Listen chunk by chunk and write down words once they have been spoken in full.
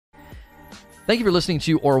Thank you for listening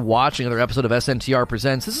to or watching another episode of SNTR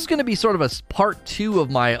Presents. This is going to be sort of a part 2 of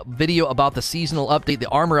my video about the seasonal update, the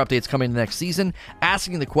armor updates coming next season,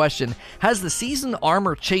 asking the question, has the season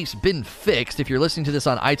armor chase been fixed? If you're listening to this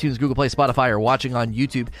on iTunes, Google Play, Spotify, or watching on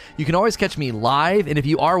YouTube, you can always catch me live, and if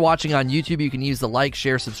you are watching on YouTube, you can use the like,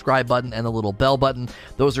 share, subscribe button, and the little bell button.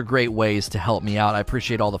 Those are great ways to help me out. I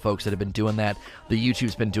appreciate all the folks that have been doing that. The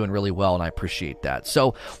YouTube's been doing really well, and I appreciate that.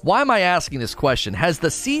 So, why am I asking this question? Has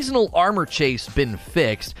the seasonal armor chase been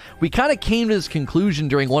fixed? We kind of came to this conclusion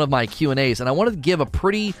during one of my Q&As, and I wanted to give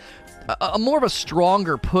a more of a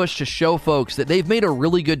stronger push to show folks that they've made a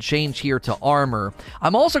really good change here to armor.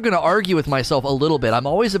 I'm also going to argue with myself a little bit. I'm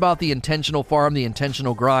always about the intentional farm, the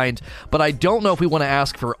intentional grind, but I don't know if we want to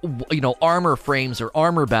ask for, armor frames or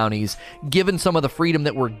armor bounties, given some of the freedom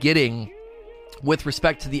that we're getting with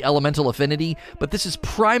respect to the elemental affinity, but this is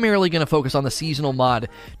primarily going to focus on the seasonal mod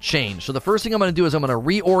change. So the first thing I'm going to do is I'm going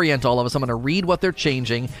to reorient all of us. I'm going to read what they're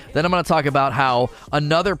changing. Then I'm going to talk about how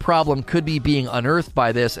another problem could be being unearthed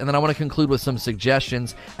by this. And then I want to conclude with some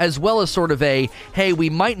suggestions, as well as sort of hey, we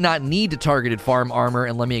might not need to targeted farm armor,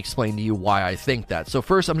 and let me explain to you why I think that. So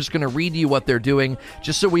first, I'm just going to read you what they're doing,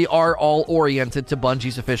 just so we are all oriented to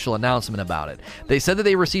Bungie's official announcement about it. They said that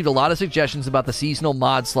they received a lot of suggestions about the seasonal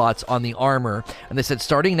mod slots on the armor, and they said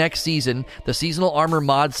starting next season, the seasonal armor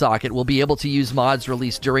mod socket will be able to use mods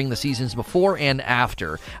released during the seasons before and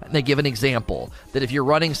after. And they give an example that if you're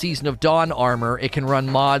running Season of Dawn armor, it can run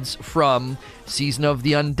mods from Season of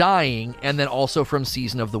the Undying and then also from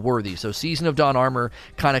Season of the Worthy. So Season of Dawn armor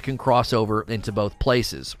kind of can cross over into both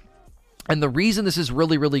places. And the reason this is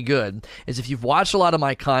really, really good is if you've watched a lot of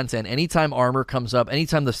my content, anytime armor comes up,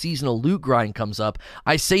 anytime the seasonal loot grind comes up,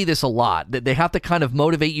 I say this a lot, that they have to kind of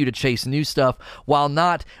motivate you to chase new stuff while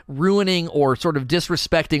not ruining or sort of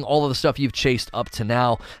disrespecting all of the stuff you've chased up to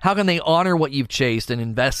now. How can they honor what you've chased and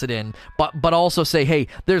invested in, but also say, hey,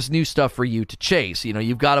 there's new stuff for you to chase?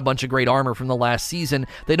 You've got a bunch of great armor from the last season.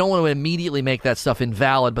 They don't want to immediately make that stuff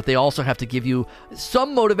invalid, but they also have to give you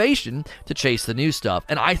some motivation to chase the new stuff.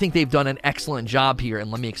 And I think they've done an excellent job here,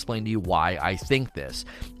 and let me explain to you why I think this.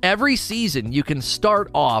 Every season, you can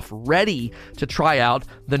start off ready to try out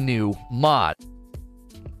the new mod.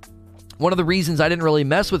 One of the reasons I didn't really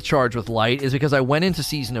mess with Charge with Light is because I went into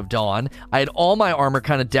Season of Dawn, I had all my armor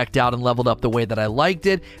kind of decked out and leveled up the way that I liked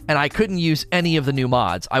it, and I couldn't use any of the new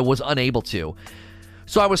mods. I was unable to.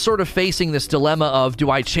 So I was sort of facing this dilemma of, do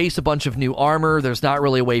I chase a bunch of new armor? There's not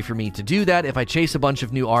really a way for me to do that. If I chase a bunch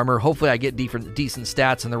of new armor, hopefully I get decent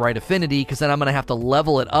stats and the right affinity, because then I'm going to have to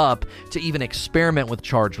level it up to even experiment with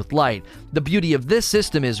Charge with Light. The beauty of this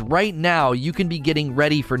system is right now you can be getting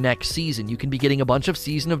ready for next season. You can be getting a bunch of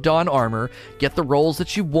Season of Dawn armor, get the rolls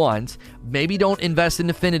that you want, maybe don't invest in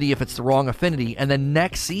affinity if it's the wrong affinity, and then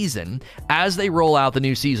next season, as they roll out the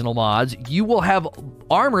new seasonal mods, you will have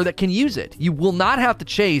armor that can use it. You will not have to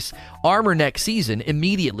chase armor next season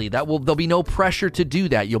immediately. There'll be no pressure to do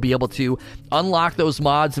that. You'll be able to unlock those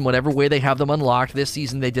mods in whatever way they have them unlocked. This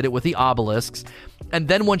season they did it with the obelisks, and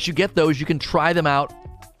then once you get those, you can try them out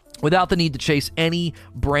without the need to chase any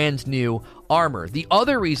brand new armor. The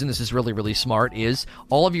other reason this is really, really smart is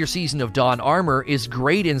all of your Season of Dawn armor is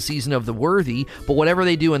great in Season of the Worthy, but whatever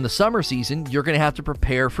they do in the summer season, you're going to have to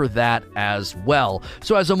prepare for that as well.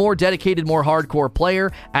 So as a more dedicated, more hardcore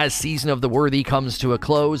player, as Season of the Worthy comes to a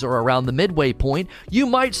close or around the midway point, you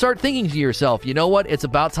might start thinking to yourself, you know what, it's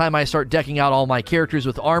about time I start decking out all my characters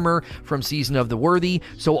with armor from Season of the Worthy,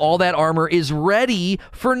 so all that armor is ready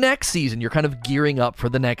for next season. You're kind of gearing up for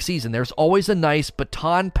the next season. There's always a nice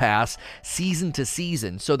baton pass season to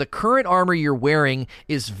season. So the current armor you're wearing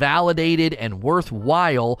is validated and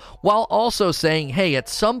worthwhile, while also saying, hey, at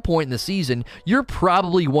some point in the season, you're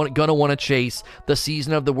probably going to want to chase the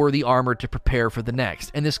Season of the Worthy armor to prepare for the next.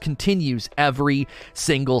 And this continues every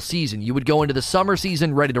single season. You would go into the summer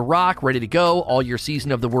season ready to rock, ready to go. All your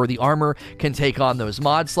Season of the Worthy armor can take on those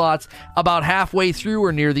mod slots. About halfway through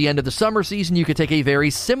or near the end of the summer season, you could take a very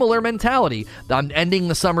similar mentality. I'm ending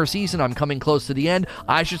the summer season. I'm coming close to the end.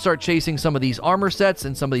 I should start chasing some of these armor sets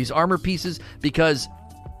and some of these armor pieces because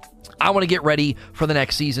I want to get ready for the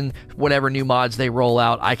next season. Whatever new mods they roll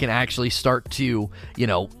out, I can actually start to,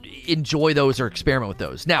 enjoy those or experiment with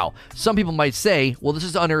those. Now, some people might say, well, this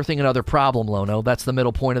is unearthing another problem, Lono. That's the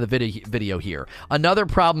middle point of the video here. Another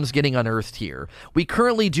problem is getting unearthed here. We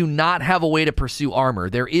currently do not have a way to pursue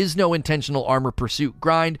armor. There is no intentional armor pursuit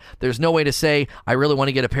grind. There's no way to say, I really want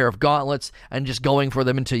to get a pair of gauntlets and just going for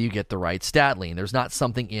them until you get the right stat lean. There's not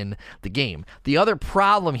something in the game. The other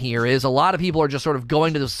problem here is a lot of people are just sort of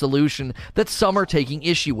going to the solution that some are taking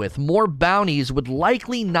issue with. More bounties would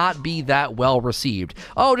likely not be that well received.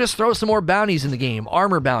 Oh, just throw some more bounties in the game,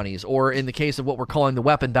 armor bounties, or in the case of what we're calling the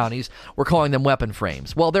weapon bounties, we're calling them weapon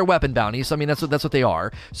frames. Well, they're weapon bounties. I mean, that's what they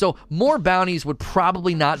are. So more bounties would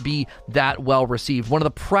probably not be that well received. One of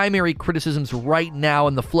the primary criticisms right now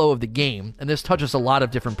in the flow of the game, and this touches a lot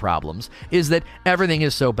of different problems, is that everything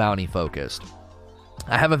is so bounty focused.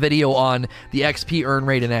 I have a video on the XP earn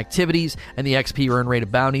rate in activities and the XP earn rate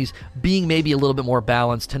of bounties being maybe a little bit more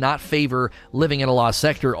balanced to not favor living in a lost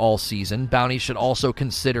sector all season. Bounties should also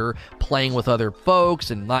consider playing with other folks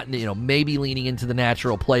and not, maybe leaning into the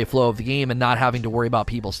natural play flow of the game and not having to worry about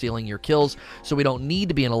people stealing your kills, so we don't need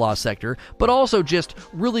to be in a lost sector, but also just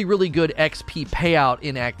really, really good XP payout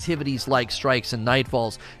in activities like strikes and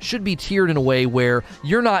nightfalls should be tiered in a way where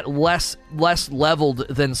you're not less leveled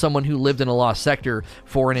than someone who lived in a lost sector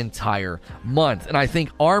for an entire month. And I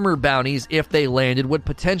think armor bounties, if they landed, would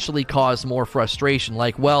potentially cause more frustration.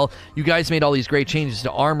 Like, well, you guys made all these great changes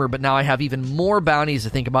to armor, but now I have even more bounties to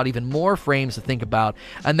think about, even more frames to think about,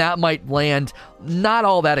 and that might land not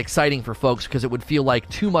all that exciting for folks because it would feel like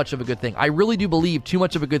too much of a good thing. I really do believe too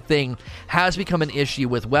much of a good thing has become an issue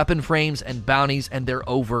with weapon frames and bounties and their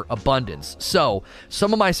overabundance. So,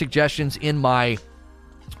 some of my suggestions in my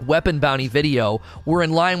weapon bounty video were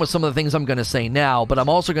in line with some of the things I'm going to say now, but I'm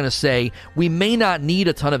also going to say we may not need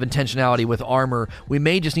a ton of intentionality with armor. We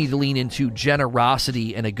may just need to lean into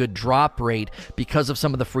generosity and a good drop rate because of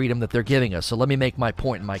some of the freedom that they're giving us. So let me make my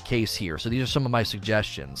point in my case here. So these are some of my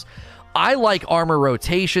suggestions. I like armor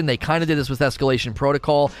rotation. They kind of did this with Escalation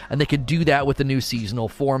Protocol, and they could do that with the new seasonal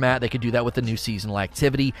format. They could do that with the new seasonal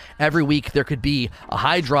activity. Every week, there could be a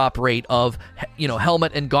high drop rate of,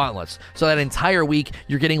 helmet and gauntlets. So that entire week,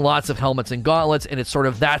 you're getting lots of helmets and gauntlets, and it's sort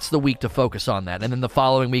of, that's the week to focus on that. And then the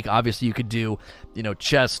following week, obviously, you could do, a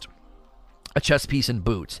chest piece and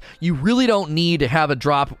boots. You really don't need to have a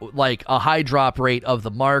drop, like a high drop rate of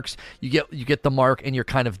the marks. You get the mark and you're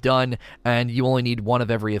kind of done, and you only need one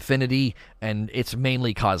of every affinity, and it's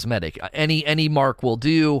mainly cosmetic. Any mark will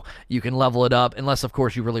do. You can level it up, unless of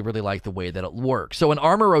course you really, really like the way that it works. So an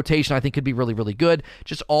armor rotation I think could be really, really good,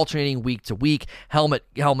 just alternating week to week, helmet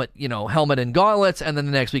and gauntlets, and then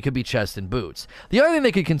the next week could be chest and boots. The other thing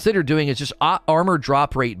they could consider doing is just armor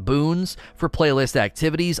drop rate boons for playlist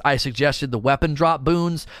activities. I suggested the weapon drop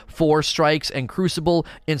boons for strikes and crucible.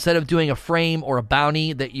 Instead of doing a frame or a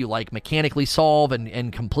bounty that you mechanically solve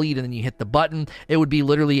and complete and then you hit the button, it would be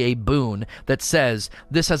literally a boon that says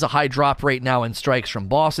this has a high drop rate now in strikes from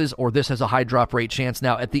bosses, or this has a high drop rate chance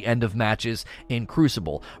now at the end of matches in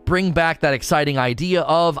crucible. Bring back that exciting idea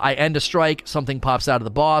of I end a strike, something pops out of the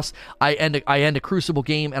boss, I end a crucible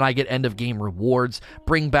game, and I get end of game rewards.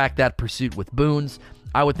 Bring back that pursuit with boons.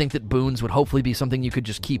 I would think that boons would hopefully be something you could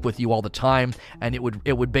just keep with you all the time, and it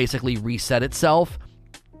would basically reset itself.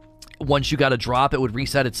 Once you got a drop, it would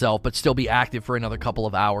reset itself, but still be active for another couple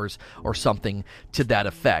of hours or something to that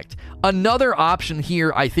effect. Another option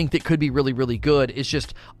here I think that could be really, really good is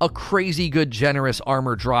just a crazy good, generous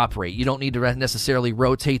armor drop rate. You don't need to necessarily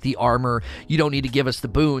rotate the armor. You don't need to give us the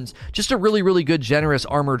boons. Just a really, really good, generous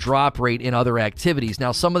armor drop rate in other activities.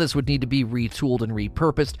 Now, some of this would need to be retooled and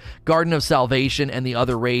repurposed. Garden of Salvation and the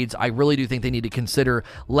other raids, I really do think they need to consider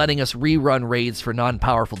letting us rerun raids for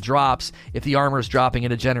non-powerful drops. If the armor is dropping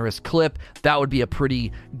at a generous clip, that would be a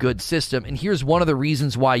pretty good system. And here's one of the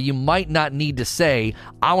reasons why you might not need to say,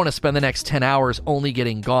 I want to spend the next 10 hours only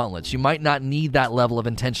getting gauntlets. You might not need that level of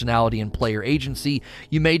intentionality and player agency.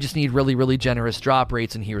 You may just need really, really generous drop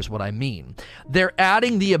rates, and here's what I mean. They're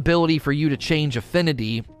adding the ability for you to change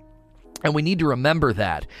affinity, and we need to remember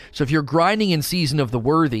that. So if you're grinding in Season of the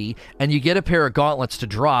Worthy and you get a pair of gauntlets to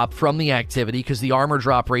drop from the activity because the armor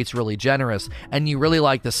drop rate's really generous and you really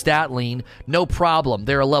like the stat lean, no problem.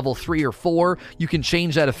 They're a level 3 or 4. You can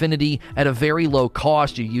change that affinity at a very low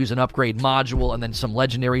cost. You use an upgrade module and then some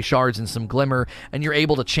legendary shards and some glimmer, and you're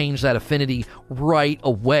able to change that affinity right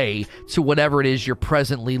away to whatever it is you're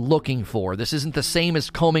presently looking for. This isn't the same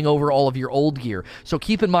as combing over all of your old gear. So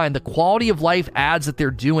keep in mind the quality of life adds that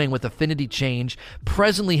they're doing with affinity change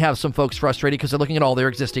presently have some folks frustrated because they're looking at all their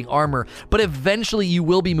existing armor, but eventually you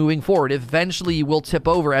will be moving forward. Eventually you will tip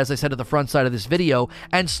over, as I said at the front side of this video,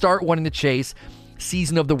 and start wanting to chase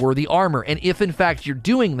Season of the Worthy armor. And if in fact you're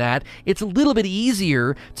doing that, it's a little bit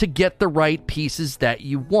easier to get the right pieces that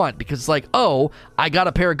you want, because it's like, oh, I got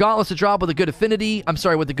a pair of gauntlets to drop with a good affinity,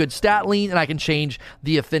 with a good stat lean, and I can change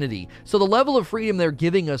the affinity. So the level of freedom they're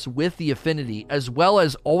giving us with the affinity, as well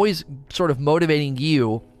as always sort of motivating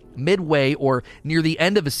you midway or near the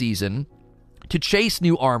end of a season to chase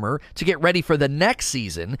new armor, to get ready for the next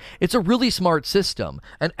season. It's a really smart system.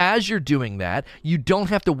 And as you're doing that, you don't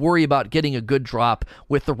have to worry about getting a good drop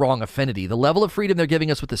with the wrong affinity. The level of freedom they're giving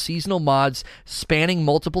us with the seasonal mods spanning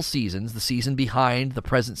multiple seasons, the season behind, the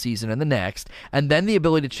present season, and the next, and then the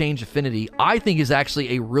ability to change affinity, I think is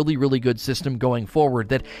actually a really, really good system going forward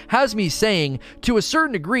that has me saying, to a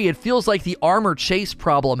certain degree, it feels like the armor chase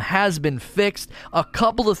problem has been fixed. A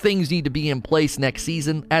couple of things need to be in place next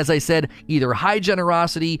season. As I said, either high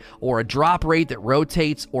generosity or a drop rate that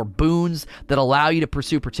rotates, or boons that allow you to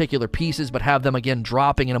pursue particular pieces but have them again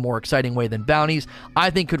dropping in a more exciting way than bounties, I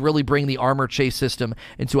think could really bring the armor chase system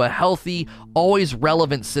into a healthy, always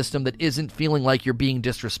relevant system that isn't feeling like you're being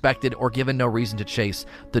disrespected or given no reason to chase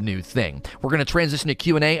the new thing. We're going to transition to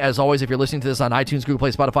Q&A. As always, if you're listening to this on iTunes, Google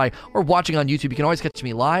Play, Spotify, or watching on YouTube, you can always catch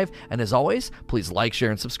me live. And as always, please like,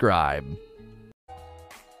 share, and subscribe.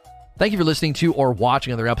 Thank you for listening to or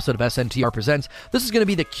watching another episode of SNTR Presents. This is going to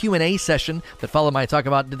be the Q&A session that followed my talk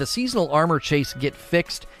about, did the seasonal armor chase get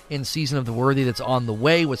fixed in Season of the Worthy that's on the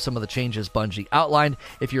way with some of the changes Bungie outlined.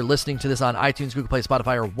 If you're listening to this on iTunes, Google Play,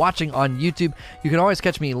 Spotify, or watching on YouTube, you can always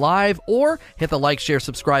catch me live or hit the like, share,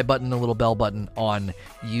 subscribe button and the little bell button on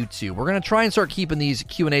YouTube. We're going to try and start keeping these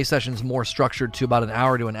Q&A sessions more structured to about an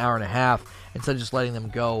hour to an hour and a half instead of just letting them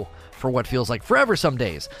go for what feels like forever some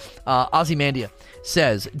days. Ozymandia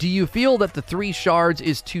says, do you feel that the 3 shards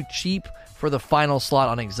is too cheap for the final slot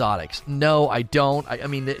on exotics? No, I don't. I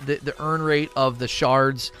mean, the earn rate of the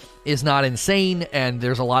shards is not insane, and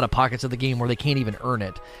there's a lot of pockets of the game where they can't even earn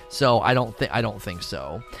it. So I don't think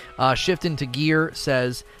so. Shift into Gear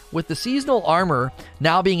says, with the seasonal armor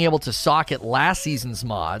now being able to socket last season's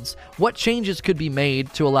mods, what changes could be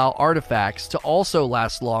made to allow artifacts to also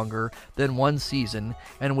last longer than one season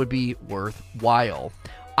and would be worthwhile?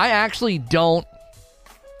 I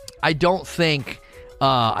don't think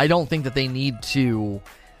that they need to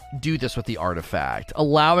do this with the artifact.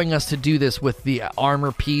 Allowing us to do this with the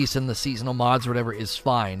armor piece and the seasonal mods or whatever is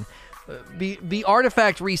fine. The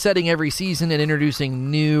artifact resetting every season and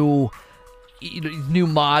introducing new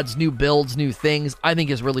mods, new builds, new things, I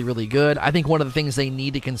think is really, really good. I think one of the things they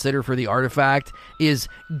need to consider for the artifact is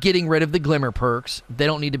getting rid of the glimmer perks. They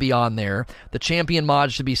don't need to be on there. The champion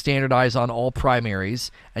mod should be standardized on all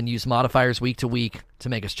primaries and use modifiers week to week to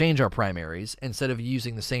make us change our primaries instead of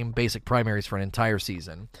using the same basic primaries for an entire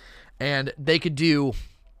season. And they could do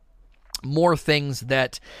more things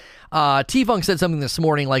that T-Funk said something this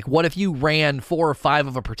morning, like, what if you ran 4 or 5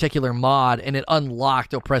 of a particular mod and it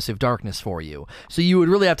unlocked Oppressive Darkness for you? So you would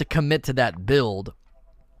really have to commit to that build.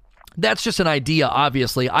 That's just an idea,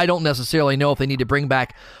 obviously. I don't necessarily know if they need to bring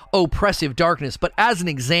back Oppressive Darkness, but as an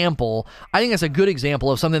example, I think that's a good example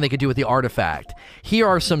of something they could do with the artifact. Here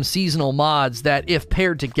are some seasonal mods that, if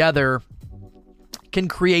paired together, can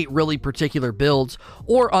create really particular builds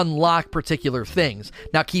or unlock particular things.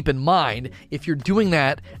 Now, keep in mind, if you're doing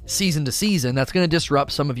that season to season, that's going to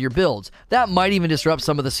disrupt some of your builds. That might even disrupt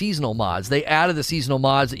some of the seasonal mods. They added the seasonal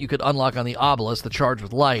mods that you could unlock on the Obelisk, the Charge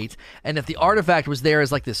with Light, and if the artifact was there as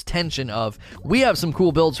like this tension of, we have some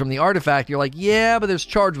cool builds from the artifact, you're like, yeah, but there's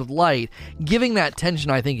Charge with Light. Giving that tension,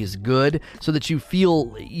 I think, is good, so that you feel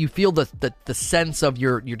the sense of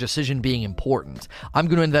your decision being important. I'm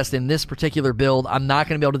going to invest in this particular build. I'm not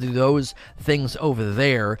going to be able to do those things over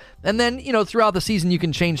there. And then, throughout the season, you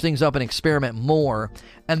can change things up and experiment more.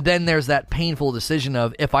 And then there's that painful decision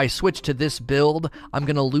of, if I switch to this build, I'm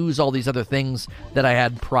going to lose all these other things that I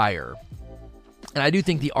had prior. And I do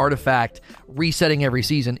think the artifact resetting every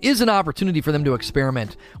season is an opportunity for them to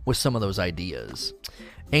experiment with some of those ideas.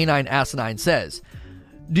 A9 Asinine says,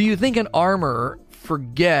 do you think an armor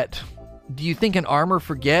forget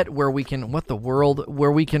where we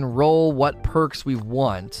can roll what perks we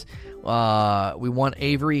want? We want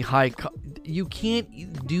Avery high. You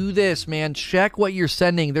can't do this, man. Check what you're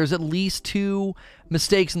sending. There's at least 2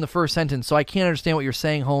 mistakes in the first sentence, so I can't understand what you're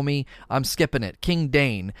saying, homie. I'm skipping it. King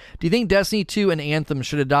Dane, do you think Destiny 2 and Anthem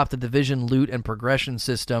should adopt the Division loot and progression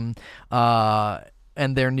system and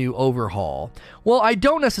their new overhaul? Well, I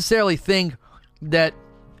don't necessarily think that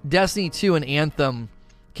Destiny 2 and Anthem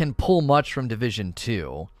can pull much from Division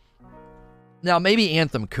 2. Now, maybe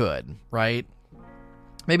Anthem could, right?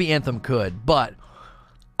 Maybe Anthem could, but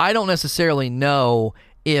I don't necessarily know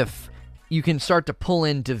if you can start to pull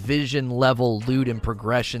in Division-level loot and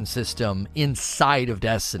progression system inside of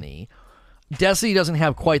Destiny. Destiny doesn't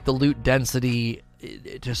have quite the loot density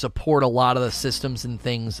to support a lot of the systems and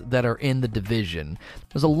things that are in the Division.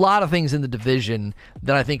 There's a lot of things in the Division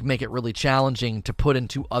that I think make it really challenging to put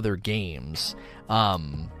into other games.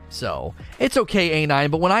 So, it's okay,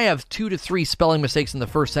 A9, but when I have 2 to 3 spelling mistakes in the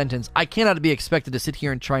first sentence, I cannot be expected to sit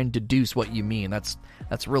here and try and deduce what you mean. That's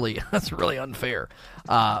really unfair.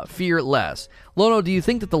 Fear less. Lono, do you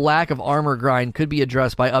think that the lack of armor grind could be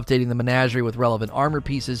addressed by updating the menagerie with relevant armor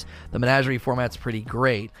pieces? The menagerie format's pretty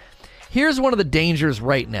great. Here's one of the dangers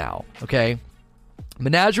right now, okay?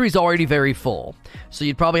 Menagerie's already very full, so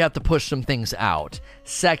you'd probably have to push some things out.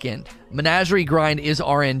 Second, Menagerie grind is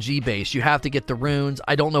RNG based. You have to get the runes.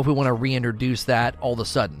 I don't know if we want to reintroduce that all of a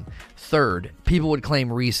sudden. Third, people would claim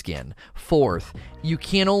reskin. Fourth, you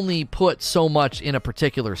can only put so much in a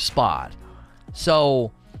particular spot.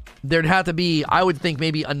 So there'd have to be, I would think,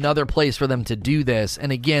 maybe another place for them to do this.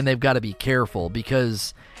 And again, they've got to be careful,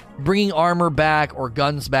 because bringing armor back or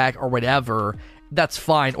guns back or whatever, that's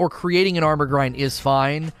fine. Or creating an armor grind is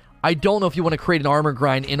fine. I don't know if you want to create an armor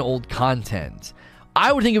grind in old content.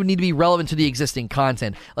 I would think it would need to be relevant to the existing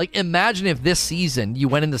content. Like, imagine if this season you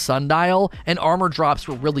went into Sundial and armor drops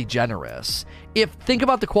were really generous. Think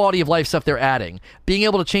about the quality of life stuff they're adding. Being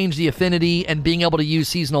able to change the affinity and being able to use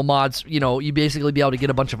seasonal mods, you basically be able to get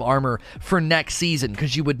a bunch of armor for next season,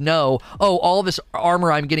 because you would know, all this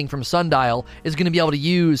armor I'm getting from Sundial is going to be able to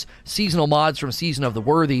use seasonal mods from Season of the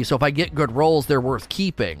Worthy, so if I get good rolls, they're worth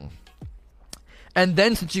keeping. And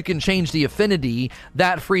then, since you can change the affinity,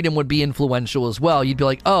 that freedom would be influential as well. You'd be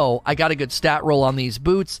like, I got a good stat roll on these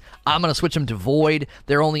boots. I'm going to switch them to Void.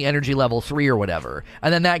 They're only energy level 3 or whatever.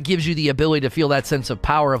 And then that gives you the ability to feel that sense of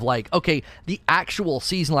power of like, okay, the actual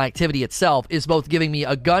seasonal activity itself is both giving me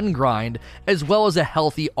a gun grind as well as a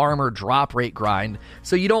healthy armor drop rate grind.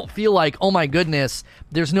 So you don't feel like, oh my goodness,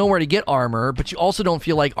 there's nowhere to get armor, but you also don't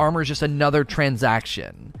feel like armor is just another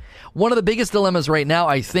transaction. One of the biggest dilemmas right now,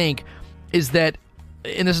 I think, is that,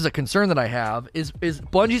 and this is a concern that I have, is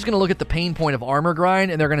Bungie's going to look at the pain point of armor grind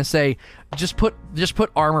and they're going to say, just put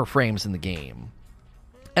armor frames in the game.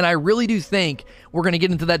 And I really do think we're going to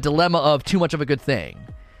get into that dilemma of too much of a good thing.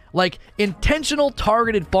 Like, intentional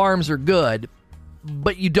targeted farms are good,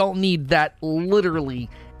 but you don't need that literally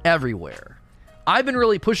everywhere. I've been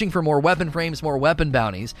really pushing for more weapon frames, more weapon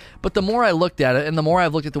bounties, but the more I looked at it, and the more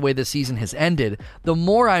I've looked at the way this season has ended, the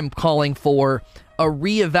more I'm calling for a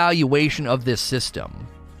reevaluation of this system.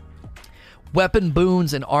 Weapon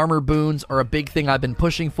boons and armor boons are a big thing I've been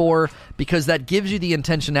pushing for, because that gives you the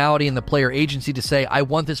intentionality and the player agency to say, I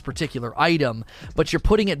want this particular item, but you're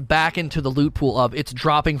putting it back into the loot pool of it's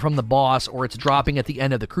dropping from the boss or it's dropping at the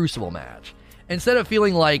end of the Crucible match. Instead of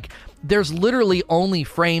feeling like there's literally only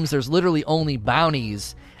frames, there's literally only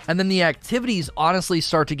bounties, and then the activities honestly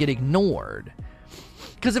start to get ignored.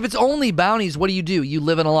 Because if it's only bounties, what do? You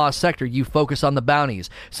live in a lost sector. You focus on the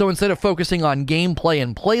bounties. So instead of focusing on gameplay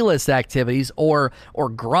and playlist activities or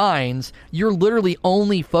grinds, you're literally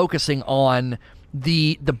only focusing on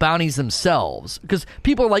the bounties themselves. Because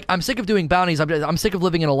people are like, I'm sick of doing bounties. I'm sick of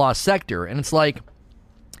living in a lost sector. And it's like,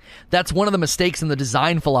 that's one of the mistakes in the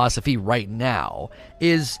design philosophy right now,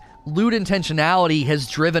 is loot intentionality has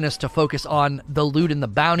driven us to focus on the loot and the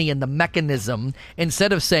bounty and the mechanism,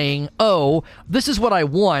 instead of saying, this is what I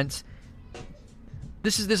want.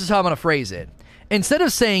 This is how I'm going to phrase it. Instead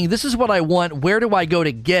of saying, this is what I want, where do I go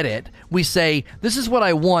to get it? We say, this is what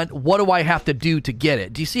I want, what do I have to do to get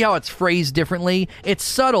it? Do you see how it's phrased differently? It's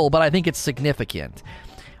subtle, but I think it's significant.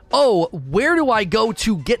 Where do I go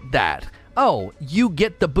to get that? You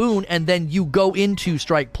get the boon and then you go into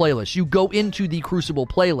Strike playlist. You go into the Crucible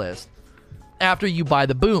playlist after you buy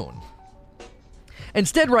the boon.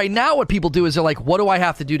 Instead, right now, what people do is they're like, what do I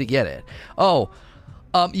have to do to get it?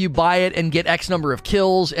 You buy it and get X number of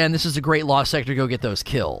kills, and this is a great lost sector, go get those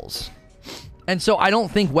kills. And so I don't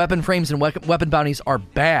think weapon frames and weapon bounties are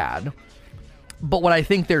bad. But what I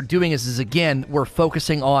think they're doing is again, we're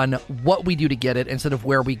focusing on what we do to get it instead of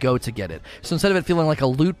where we go to get it. So instead of it feeling like a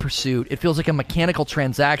loot pursuit, it feels like a mechanical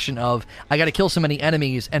transaction of, I got to kill so many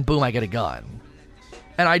enemies, and boom, I get a gun.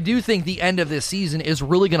 And I do think the end of this season is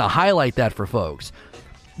really going to highlight that for folks.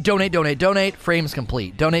 Donate, frames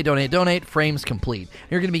complete. Donate, frames complete.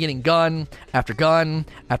 You're going to be getting gun after gun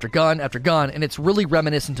after gun after gun, and it's really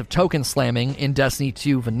reminiscent of token slamming in Destiny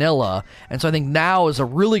 2 Vanilla. And so I think now is a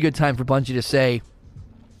really good time for Bungie to say,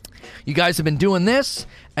 you guys have been doing this,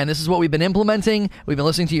 and this is what we've been implementing. We've been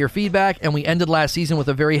listening to your feedback, and we ended last season with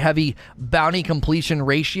a very heavy bounty completion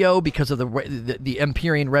ratio because of the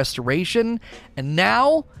Empyrean Restoration. And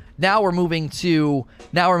now we're moving to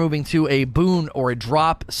a boon or a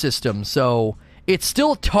drop system. So It's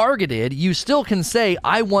still targeted. You still can say,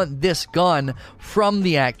 I want this gun from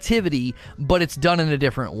the activity, but it's done in a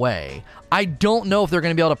different way. I don't know if they're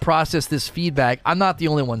going to be able to process this feedback. I'm not the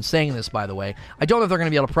only one saying this, by the way. I don't know if they're going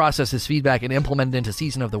to be able to process this feedback and implement it into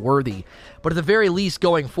Season of the Worthy. But at the very least,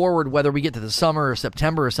 going forward, whether we get to the summer or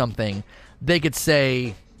September or something, they could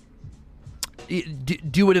say,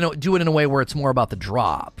 do it in a way where it's more about the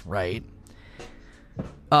drop, right?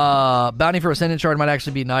 Bounty for Ascendant Shard might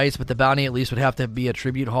actually be nice, but the bounty at least would have to be a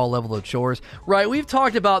tribute hall level of chores. Right, we've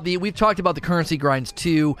talked about the currency grinds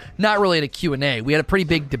too, not really in a Q&A. We had a pretty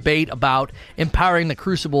big debate about empowering the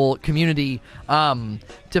Crucible community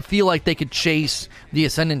to feel like they could chase the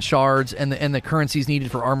Ascendant Shards and the currencies needed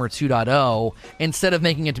for Armor 2.0 instead of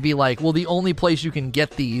making it to be like, well, the only place you can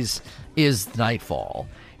get these is Nightfall.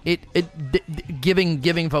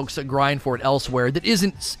 Giving folks a grind for it elsewhere that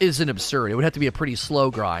isn't absurd. It would have to be a pretty slow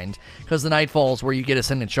grind because the Nightfalls where you get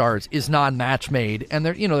Ascendant Shards is non-match made and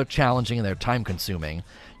they're challenging and they're time consuming.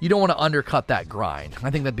 You don't want to undercut that grind. I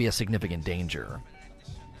think that'd be a significant danger.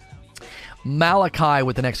 Malachi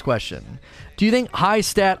with the next question. Do you think high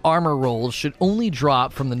stat armor rolls should only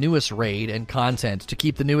drop from the newest raid and content to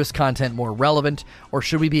keep the newest content more relevant, or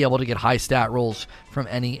should we be able to get high stat rolls from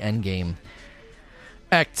any endgame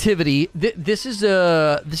activity? This is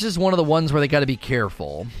one of the ones where they got to be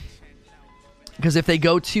careful, because if they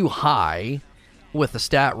go too high with the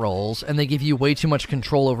stat rolls and they give you way too much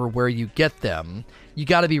control over where you get them, you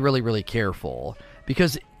got to be really, really careful,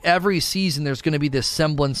 because every season there's going to be this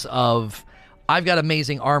semblance of, I've got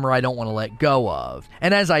amazing armor I don't want to let go of.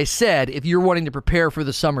 And as I said, if you're wanting to prepare for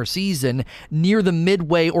the summer season, near the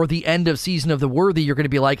midway or the end of Season of the Worthy, you're going to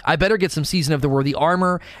be like, I better get some Season of the Worthy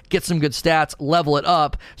armor, get some good stats, level it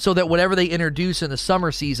up, so that whatever they introduce in the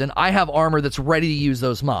summer season, I have armor that's ready to use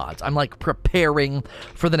those mods. I'm like preparing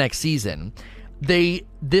for the next season.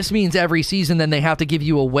 This means every season then they have to give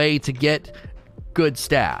you a way to get good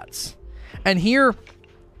stats. And here's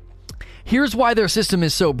why their system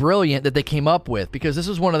is so brilliant that they came up with, because this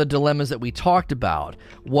is one of the dilemmas that we talked about,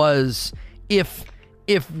 was if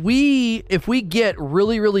we get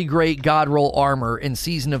really, really great God roll armor in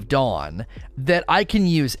Season of Dawn that I can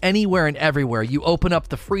use anywhere and everywhere. You open up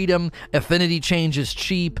the freedom, affinity change is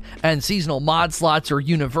cheap, and seasonal mod slots are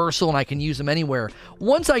universal and I can use them anywhere.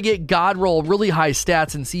 Once I get God roll really high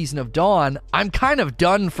stats in Season of Dawn, I'm kind of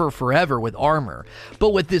done for forever with armor. But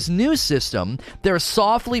with this new system, they're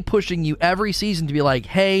softly pushing you every season to be like,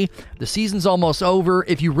 hey, the season's almost over.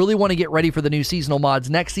 If you really want to get ready for the new seasonal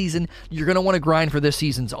mods next season, you're going to want to grind for this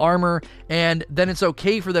season's armor. And then it's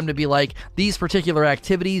okay for them to be like, these particular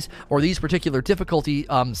activities or these particular difficulty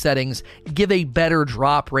settings give a better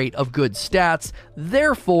drop rate of good stats.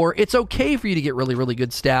 Therefore, it's okay for you to get really, really good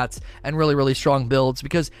stats and really, really strong builds,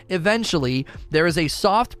 because eventually there is a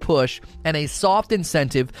soft push and a soft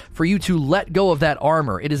incentive for you to let go of that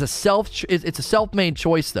armor. It is it's a self-made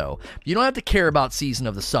choice, though. You don't have to care about Season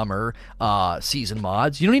of the Summer season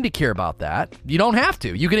mods. You don't need to care about that. You don't have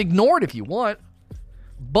to. You can ignore it if you want.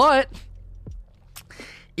 But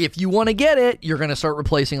if you want to get it, you're going to start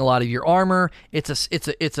replacing a lot of your armor. It's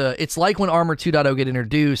like when Armor 2.0 get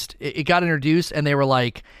introduced. It got introduced, and they were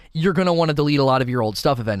like, you're going to want to delete a lot of your old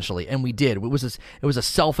stuff eventually, and we did. It was a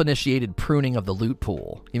self-initiated pruning of the loot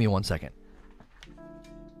pool. Give me 1 second.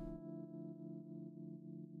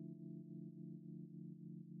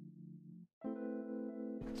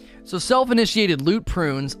 So self-initiated loot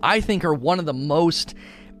prunes, I think, are one of the most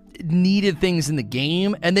needed things in the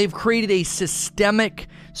game, and they've created a systemic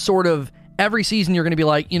sort of, every season you're going to be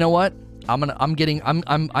like, you know what, I'm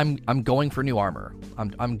going for new armor.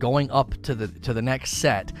 I'm going up to the next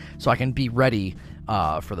set so I can be ready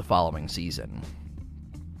for the following season.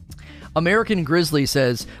 American Grizzly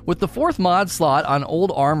says, with the 4th mod slot on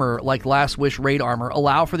old armor like Last Wish raid armor,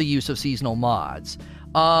 allow for the use of seasonal mods.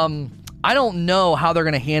 I don't know how they're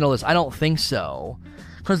going to handle this. I don't think so.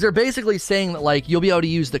 Because they're basically saying that, like, you'll be able to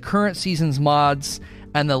use the current season's mods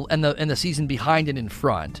and the season behind and in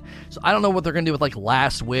front. So I don't know what they're going to do with, like,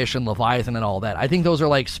 Last Wish and Leviathan and all that. I think those are,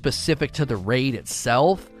 like, specific to the raid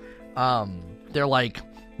itself. They're like,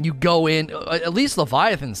 you go in, at least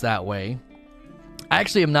Leviathan's that way. I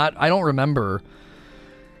don't remember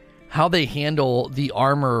how they handle the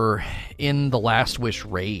armor in the Last Wish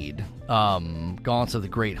raid. Gauntlets of the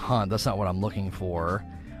Great Hunt. That's not what I'm looking for.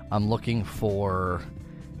 I'm looking for...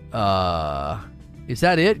 is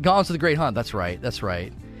that it? Gauntlets of the Great Hunt. That's right.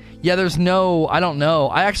 Yeah, I don't know.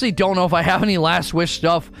 I actually don't know if I have any Last Wish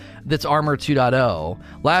stuff that's Armor 2.0.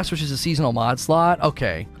 Last Wish is a seasonal mod slot?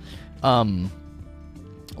 Okay.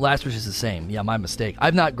 Last Wish is the same. Yeah, my mistake.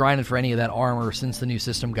 I've not grinded for any of that armor since the new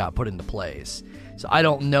system got put into place. So I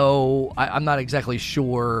don't know. I'm not exactly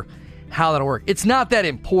sure how that'll work. It's not that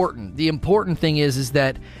important. The important thing is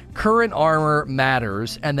that current armor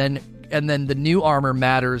matters, and then the new armor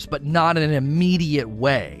matters, but not in an immediate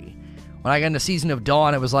way. When I got into Season of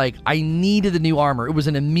Dawn, it was like I needed the new armor. It was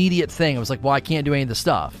an immediate thing. It was like, well, I can't do any of the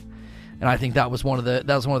stuff, and I think that was one of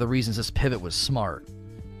the reasons this pivot was smart.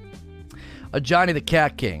 Johnny the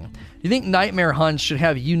Cat King. Do you think Nightmare Hunts should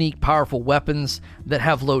have unique, powerful weapons that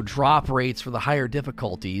have low drop rates for the higher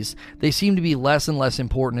difficulties? They seem to be less and less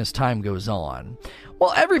important as time goes on.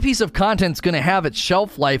 Well, every piece of content's going to have its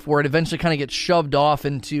shelf life where it eventually kind of gets shoved off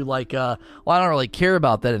into like, well, I don't really care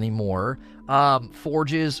about that anymore.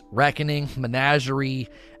 Forges, Reckoning, Menagerie,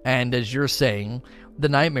 and as you're saying, the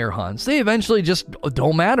Nightmare Hunts, they eventually just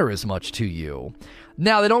don't matter as much to you.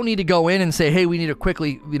 Now, they don't need to go in and say, hey, we need to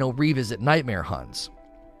quickly, revisit Nightmare Hunts.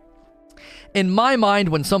 In my mind,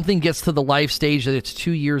 when something gets to the life stage that it's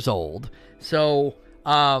 2 years old, so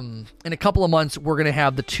in a couple of months, we're going to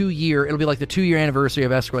have it'll be like the 2-year anniversary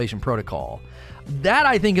of Escalation Protocol. That,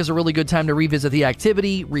 I think, is a really good time to revisit the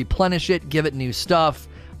activity, replenish it, give it new stuff.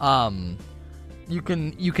 You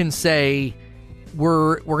can say,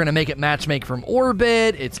 we're going to make it matchmake from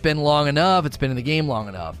Orbit. It's been long enough. It's been in the game long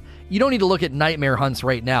enough. You don't need to look at Nightmare Hunts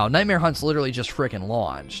right now. Nightmare Hunts literally just frickin'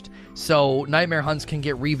 launched. So Nightmare Hunts can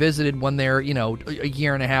get revisited when they're, a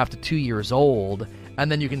year and a half to 2 years old. And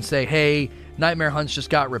then you can say, hey, Nightmare Hunts just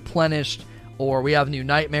got replenished, or we have new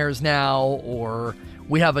nightmares now, or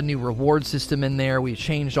we have a new reward system in there. We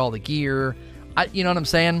changed all the gear. You know what I'm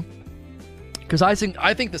saying? Because I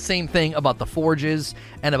think the same thing about the Forges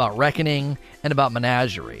and about Reckoning and about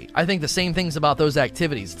Menagerie. I think the same things about those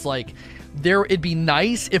activities. It's like, it'd be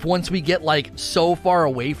nice if once we get like so far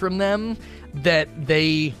away from them that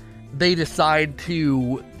they decide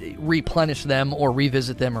to replenish them or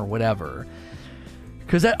revisit them or whatever.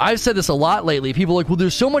 Because I've said this a lot lately. People are like, well,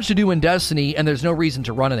 there's so much to do in Destiny, and there's no reason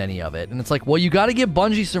to run in any of it. And it's like, well, you got to give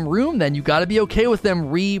Bungie some room then. You got to be okay with them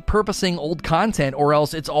repurposing old content, or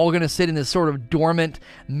else it's all going to sit in this sort of dormant,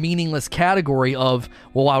 meaningless category of,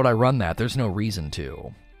 well, why would I run that? There's no reason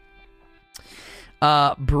to.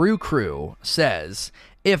 Brew Crew says,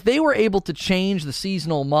 if they were able to change the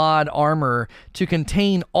seasonal mod armor to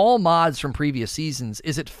contain all mods from previous seasons,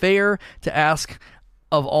 is it fair to ask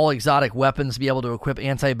of all exotic weapons to be able to equip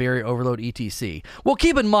anti-barrier overload etc? Well,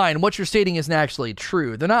 keep in mind, what you're stating isn't actually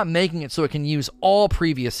true. They're not making it so it can use all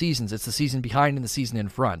previous seasons. It's the season behind and the season in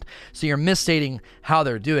front. So you're misstating how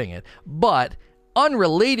they're doing it. But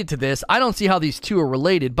unrelated to this, I don't see how these two are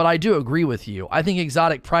related, but I do agree with you. I think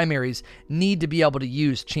exotic primaries need to be able to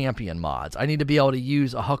use champion mods. I need to be able to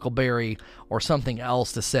use a Huckleberry or something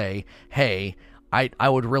else to say, hey, I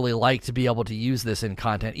would really like to be able to use this in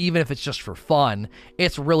content, even if it's just for fun.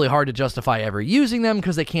 It's really hard to justify ever using them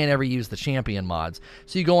because they can't ever use the champion mods.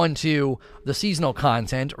 So you go into the seasonal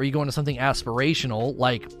content, or you go into something aspirational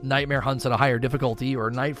like Nightmare Hunts at a higher difficulty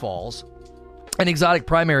or Nightfalls, and exotic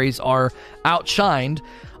primaries are outshined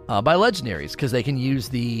by legendaries because they can use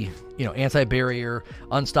the anti-barrier,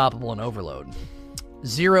 unstoppable, and overload.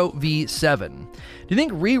 0v7. Do you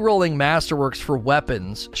think re-rolling Masterworks for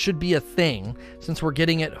weapons should be a thing since we're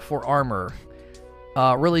getting it for armor?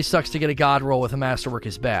 Really sucks to get a god roll with a Masterwork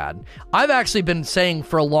is bad. I've actually been saying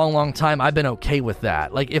for a long, long time I've been okay with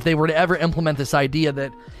that. Like, if they were to ever implement this idea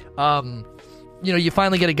that, you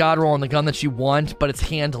finally get a god roll on the gun that you want, but it's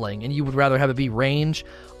handling, and you would rather have it be range,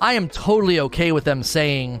 I am totally okay with them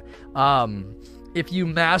saying, if you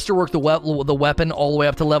masterwork the weapon all the way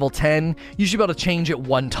up to level 10, you should be able to change it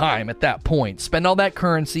one time at that point. Spend all that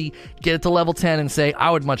currency, get it to level 10, and say,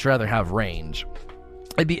 I would much rather have range.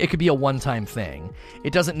 It could be a one-time thing.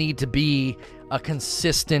 It doesn't need to be a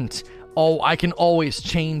consistent, I can always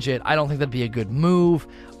change it. I don't think that'd be a good move,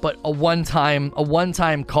 but a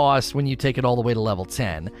one-time cost when you take it all the way to level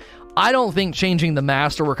 10. I don't think changing the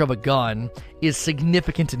masterwork of a gun is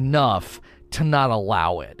significant enough to not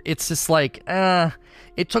allow it. It's just like,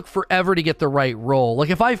 it took forever to get the right roll. Like,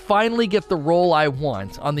 if I finally get the roll I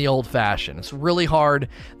want on the old-fashioned, it's really hard.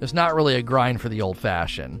 There's not really a grind for the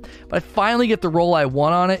old-fashioned. But I finally get the roll I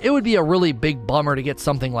want on it, it would be a really big bummer to get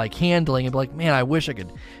something like handling and be like, man, I wish I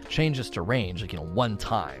could change this to range, one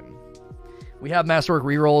time. We have Masterwork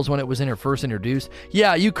rerolls when it was first introduced.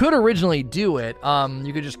 Yeah, you could originally do it.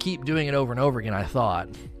 You could just keep doing it over and over again, I thought.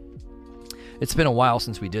 It's been a while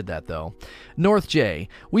since we did that, though. North J,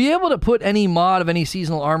 were you able to put any mod of any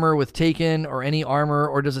seasonal armor with Taken or any armor,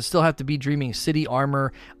 or does it still have to be Dreaming City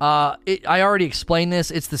armor? I already explained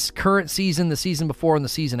this. It's this current season, the season before, and the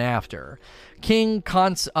season after.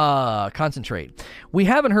 Concentrate. We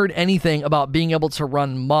haven't heard anything about being able to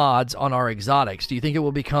run mods on our exotics. Do you think it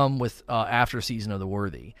will become with after Season of the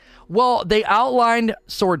Worthy? Well, they outlined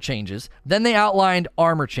sword changes, then they outlined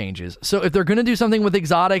armor changes. So if they're going to do something with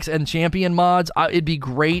exotics and champion mods, it'd be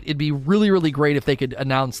great. It'd be really, really great if they could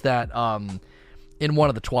announce that in one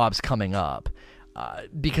of the TWABs coming up.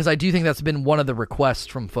 Because I do think that's been one of the requests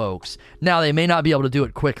from folks. Now, they may not be able to do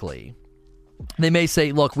it quickly. They may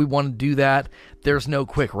say, look, we want to do that. There's no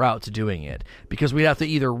quick route to doing it because we have to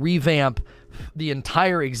either revamp the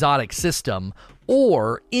entire exotic system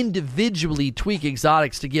or individually tweak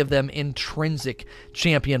exotics to give them intrinsic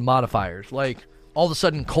champion modifiers. Like, all of a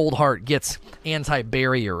sudden, Coldheart gets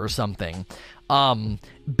anti-barrier or something.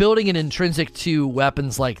 Building an intrinsic to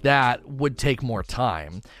weapons like that would take more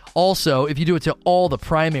time. Also, if you do it to all the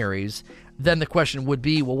primaries, then the question would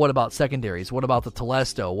be, well, what about secondaries? What about the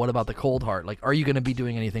Telesto? What about the Coldheart? Like, are you going to be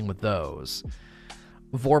doing anything with those?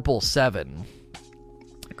 Vorpal 7.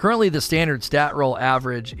 Currently, the standard stat roll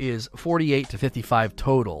average is 48 to 55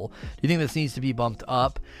 total. Do you think this needs to be bumped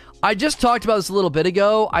up? I just talked about this a little bit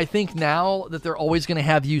ago. I think now that they're always going to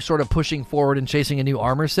have you sort of pushing forward and chasing a new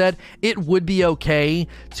armor set, it would be okay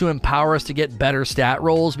to empower us to get better stat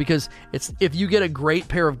rolls, because if you get a great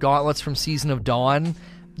pair of gauntlets from Season of Dawn,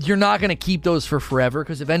 you're not going to keep those for forever,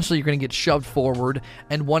 because eventually you're going to get shoved forward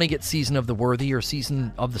and want to get Season of the Worthy or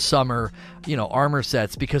Season of the Summer, armor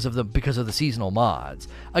sets because of the seasonal mods.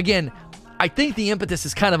 Again, I think the impetus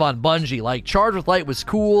is kind of on Bungie. Like, Charged with Light was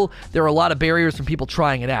cool. There were a lot of barriers from people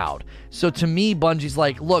trying it out. So to me, Bungie's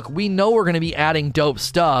like, look, we know we're going to be adding dope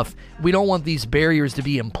stuff. We don't want these barriers to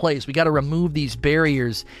be in place. We got to remove these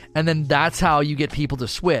barriers, and then that's how you get people to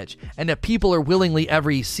switch. And if people are willingly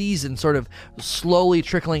every season sort of slowly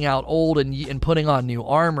trickling out old and putting on new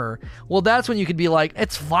armor, well, that's when you could be like,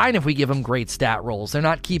 it's fine if we give them great stat rolls. They're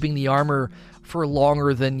not keeping the armor for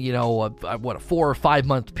longer than, a 4 or 5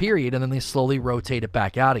 month period, and then they slowly rotate it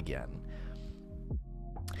back out again.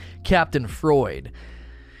 Captain Freud.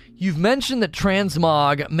 You've mentioned that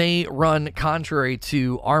Transmog may run contrary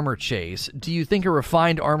to Armor Chase. Do you think a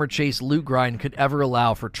refined Armor Chase loot grind could ever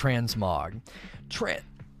allow for Transmog?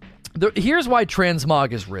 Here's why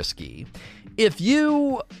Transmog is risky.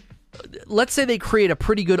 Let's say they create a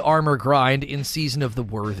pretty good armor grind in Season of the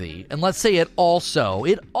Worthy, and let's say it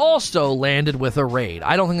also landed with a raid.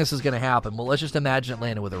 I don't think this is going to happen, but let's just imagine it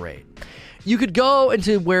landed with a raid. You could go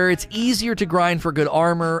into where it's easier to grind for good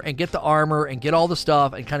armor and get the armor and get all the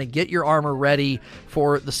stuff and kind of get your armor ready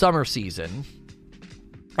for the summer season.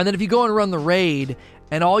 And then if you go and run the raid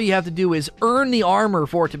and all you have to do is earn the armor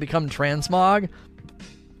for it to become Transmog,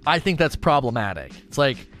 I think that's problematic. It's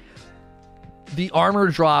like, the armor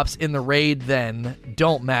drops in the raid then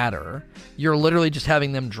don't matter. You're literally just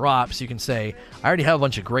having them drop so you can say, I already have a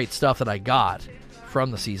bunch of great stuff that I got from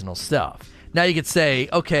the seasonal stuff. Now you could say,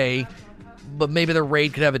 okay, but maybe the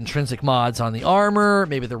raid could have intrinsic mods on the armor.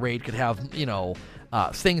 Maybe the raid could have,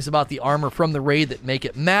 things about the armor from the raid that make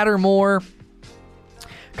it matter more.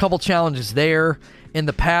 Couple challenges there. In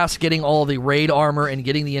the past, getting all the raid armor and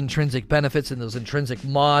getting the intrinsic benefits and those intrinsic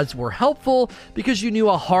mods were helpful because you knew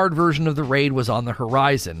a hard version of the raid was on the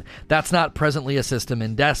horizon. That's not presently a system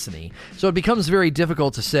in Destiny. So it becomes very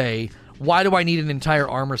difficult to say, why do I need an entire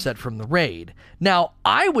armor set from the raid? Now,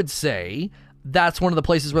 I would say that's one of the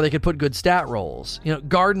places where they could put good stat rolls.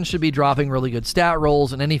 Garden should be dropping really good stat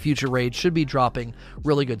rolls, and any future raid should be dropping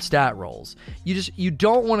really good stat rolls. You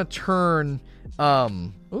don't want to turn...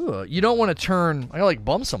 you don't want to turn... I got like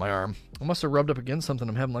bumps on my arm. I must have rubbed up against something.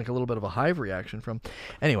 I'm having like a little bit of a hive reaction from.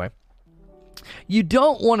 Anyway, you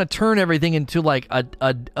don't want to turn everything into like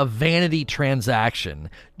a vanity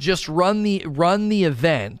transaction. Just run the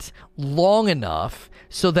event long enough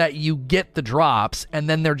so that you get the drops, and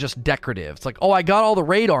then they're just decorative. It's like, oh, I got all the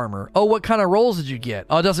raid armor. Oh, what kind of rolls did you get?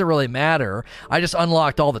 Oh, it doesn't really matter. I just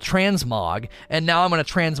unlocked all the transmog, and now I'm going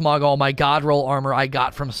to transmog all my god roll armor I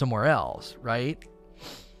got from somewhere else, right?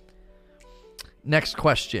 Next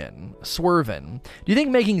question. Swervin. Do you think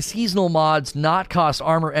making seasonal mods not cost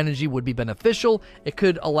armor energy would be beneficial? It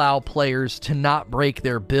could allow players to not break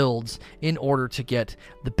their builds in order to get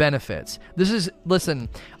the benefits. Listen,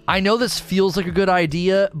 I know this feels like a good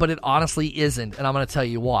idea, but it honestly isn't, and I'm going to tell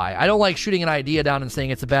you why. I don't like shooting an idea down and saying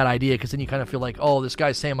it's a bad idea, because then you kind of feel like, oh, this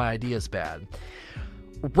guy's saying my idea is bad.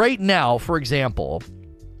 Right now, for example,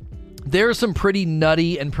 there are some pretty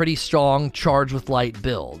nutty and pretty strong Charged with Light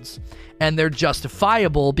builds. And they're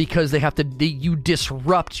justifiable because you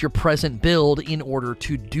disrupt your present build in order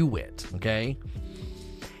to do it, okay?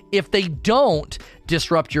 if they don't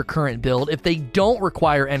disrupt your current build, if they don't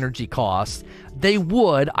require energy costs, they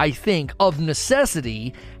would, I think, of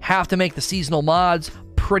necessity, have to make the seasonal mods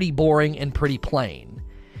pretty boring and pretty plain.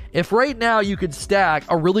 If right now you could stack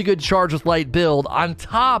a really good Charge with Light build on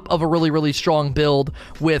top of a really, really strong build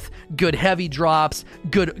with good heavy drops,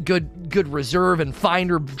 good reserve and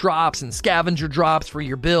finder drops and scavenger drops for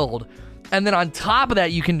your build, and then on top of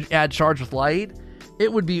that you can add Charge with Light,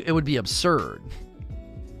 it would be absurd.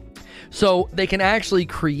 So they can actually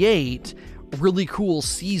create really cool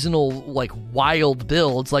seasonal, like, wild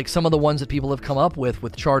builds, like some of the ones that people have come up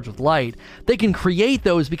with Charge with Light. They can create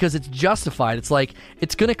those because it's justified. It's like,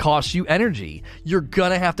 it's going to cost you energy. You're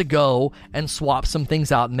going to have to go and swap some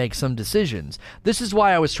things out and make some decisions. This is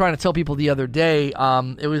why I was trying to tell people the other day,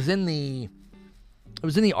 it was in the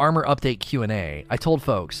Armor Update Q&A. I told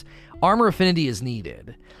folks, Armor Affinity is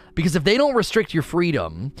needed. Because if they don't restrict your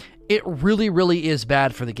freedom, it really, really is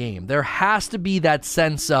bad for the game. There has to be that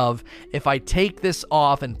sense of, if I take this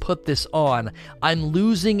off and put this on, I'm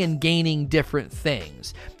losing and gaining different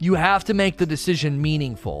things. You have to make the decision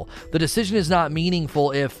meaningful. The decision is not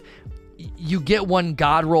meaningful if you get one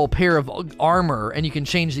God Roll pair of armor and you can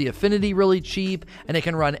change the affinity really cheap and it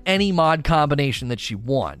can run any mod combination that you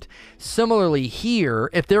want. Similarly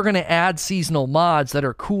here, if they're going to add seasonal mods that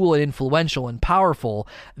are cool and influential and powerful,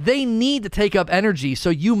 they need to take up energy,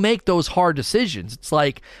 so you make those hard decisions. It's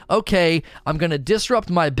like, okay, I'm going to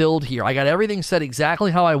disrupt my build here. I got everything set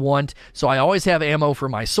exactly how I want, so I always have ammo for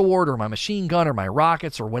my sword or my machine gun or my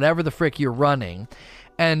rockets or whatever the frick you're running.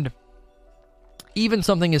 And even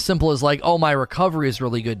something as simple as like, oh, my recovery is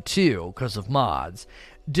really good too because of mods.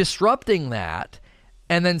 Disrupting that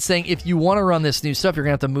and then saying, if you want to run this new stuff, you're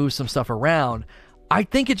going to have to move some stuff around. I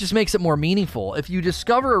think it just makes it more meaningful. If you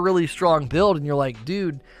discover a really strong build and you're like,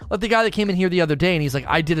 dude, like the guy that came in here the other day and he's like,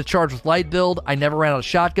 I did a Charge with Light build, I never ran out of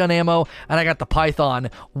shotgun ammo, and I got the Python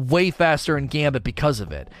way faster in Gambit because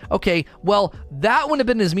of it. Okay, well, that wouldn't have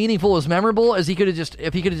been as meaningful, as memorable as if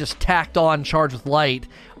he could have just tacked on Charge with Light,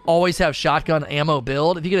 always have shotgun ammo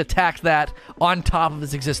build. If you could attack that on top of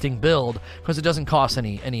his existing build, because it doesn't cost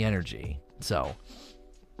any energy. So,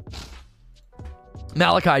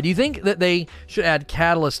 Malachi, do you think that they should add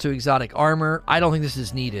Catalyst to exotic armor? I don't think this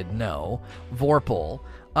is needed, no. Vorpal,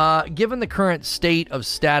 given the current state of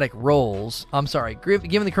static rolls,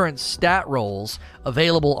 given the current stat rolls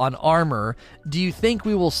available on armor, do you think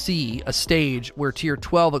we will see a stage where tier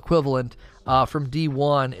 12 equivalent from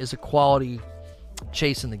D1 is a quality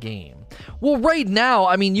chase in the game? Well, right now,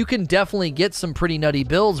 I mean, you can definitely get some pretty nutty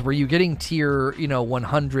builds where you're getting tier,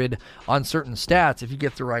 100 on certain stats if you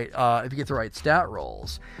get the right stat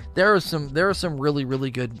rolls. There are some really,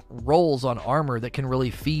 really good rolls on armor that can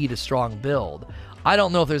really feed a strong build. I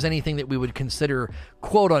don't know if there's anything that we would consider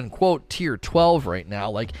quote unquote tier 12 right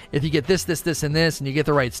now. Like, if you get this, and this, and you get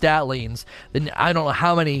the right stat leans, then I don't know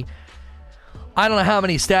how many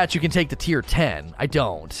stats you can take to tier 10. I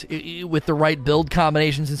don't. With the right build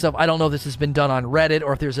combinations and stuff, I don't know if this has been done on Reddit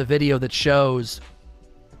or if there's a video that shows,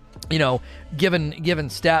 given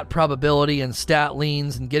stat probability and stat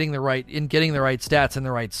leans and getting the right stats in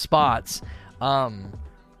the right spots.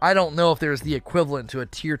 I don't know if there's the equivalent to a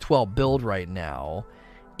tier 12 build right now.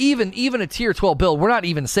 Even a tier 12 build, we're not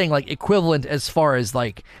even saying like equivalent as far as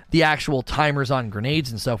like the actual timers on grenades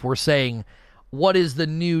and stuff. We're saying, what is the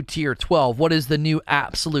new tier 12? What is the new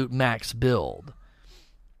absolute max build?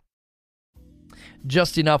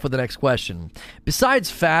 Just enough with the next question.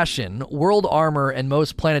 Besides fashion, world armor and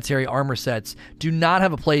most planetary armor sets do not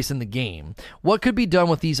have a place in the game. What could be done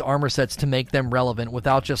with these armor sets to make them relevant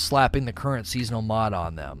without just slapping the current seasonal mod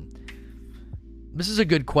on them? This is a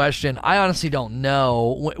good question. I honestly don't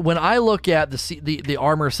know. When I look at the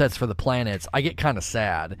armor sets for the planets, I get kind of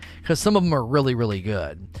sad because some of them are really, really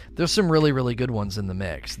good. There's some really, really good ones in the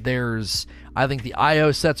mix. I think the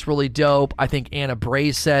Io set's really dope. I think Anna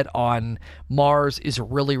Bray's set on Mars is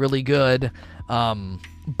really, really good.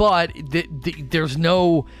 But there's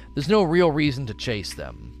no real reason to chase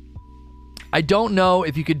them. I don't know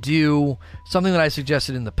if you could do something that I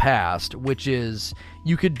suggested in the past, which is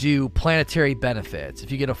you could do planetary benefits.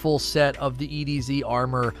 If you get a full set of the EDZ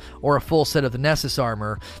armor or a full set of the Nessus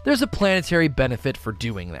armor, there's a planetary benefit for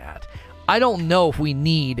doing that. I don't know if we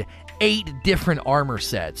need 8 different armor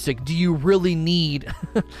sets. Like, do you really need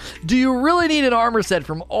an armor set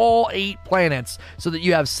from all 8 planets so that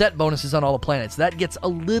you have set bonuses on all the planets? That gets a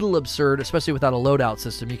little absurd, especially without a loadout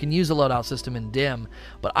system. You can use a loadout system in Dim,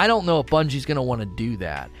 but I don't know if Bungie's going to want to do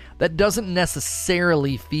that. That doesn't feel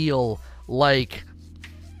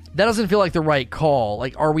like the right call.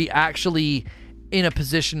 Like, are we actually in a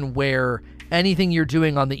position where anything you're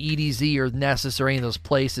doing on the EDZ or Nessus or any of those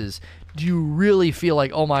places, do you really feel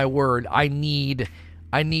like, oh my word, I need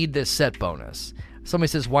this set bonus? Somebody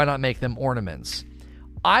says, why not make them ornaments?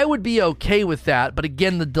 I would be okay with that, but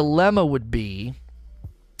again, the dilemma would be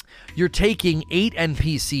you're taking 8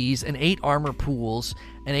 NPCs and 8 armor pools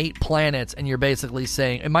and 8 planets, and you're basically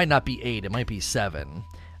saying, it might not be 8, it might be 7.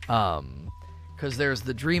 Because there's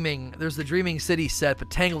the Dreaming City set,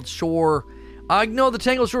 but Tangled Shore, no, the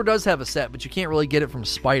Tangled Shore does have a set, but you can't really get it from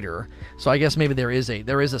Spider, so I guess maybe there is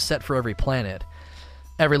a set for every planet.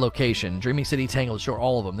 Every location, Dreaming City, Tangled Shore,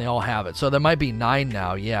 all of them, they all have it. So there might be 9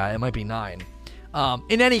 now. Yeah, it might be 9.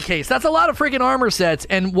 In any case, that's a lot of freaking armor sets.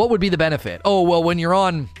 And what would be the benefit? Oh, well, when you're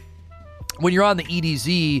on the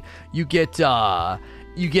EDZ, you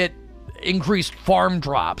get increased farm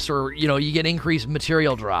drops, or you get increased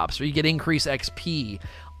material drops, or you get increased XP.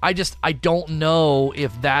 I don't know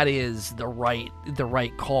if that is the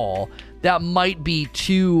right call. That might be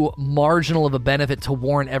too marginal of a benefit to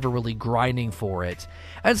warrant ever really grinding for it.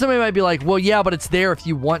 And somebody might be like, well, yeah, but it's there if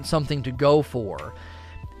you want something to go for.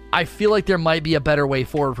 I feel like there might be a better way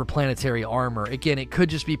forward for planetary armor. Again, it could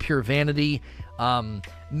just be pure vanity.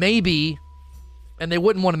 Maybe, and they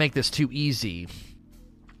wouldn't want to make this too easy.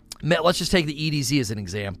 Let's just take the EDZ as an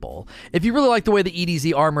example. If you really like the way the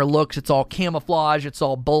EDZ armor looks, it's all camouflage, it's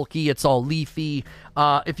all bulky, it's all leafy.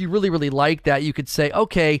 If you really, really like that, you could say,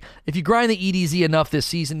 okay, if you grind the EDZ enough this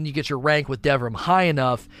season and you get your rank with Devrim high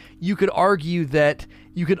enough, you could argue that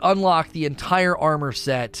you could unlock the entire armor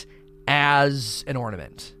set as an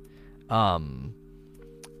ornament. And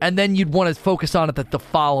then you'd want to focus on it the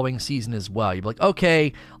following season as well. You'd be like,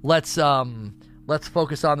 okay, let's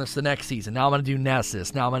focus on this the next season. Now I'm going to do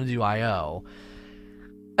Nessus. Now I'm going to do IO.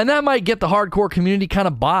 And that might get the hardcore community kind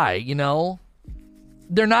of by,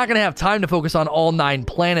 They're not going to have time to focus on all 9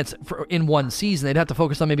 planets in one season. They'd have to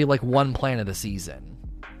focus on maybe like one planet a season.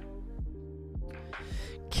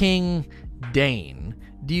 King Dane.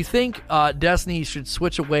 Do you think Destiny should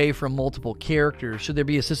switch away from multiple characters? Should there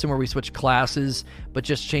be a system where we switch classes, but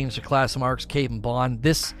just change the class marks, cape, and bond?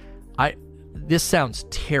 This sounds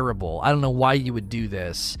terrible. I don't know why you would do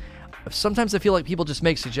this. Sometimes I feel like people just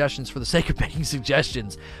make suggestions for the sake of making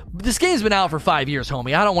suggestions. This game's been out for 5 years,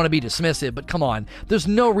 homie. I don't want to be dismissive, but come on. There's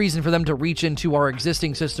no reason for them to reach into our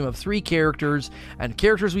existing system of 3 characters and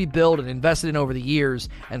characters we built and invested in over the years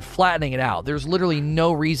and flattening it out. There's literally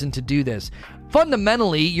no reason to do this.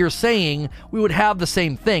 Fundamentally, you're saying we would have the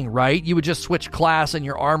same thing, right? You would just switch class and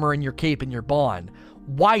your armor and your cape and your bond.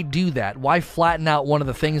 Why do that? Why flatten out one of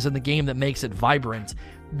the things in the game that makes it vibrant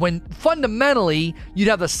when fundamentally you'd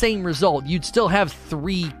have the same result? You'd still have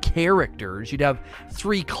 3 characters. You'd have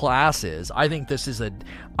 3 classes. I think this is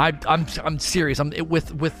I'm serious.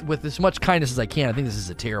 With as much kindness as I can, I think this is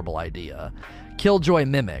a terrible idea. Killjoy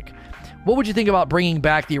Mimic. What would you think about bringing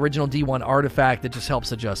back the original D1 artifact that just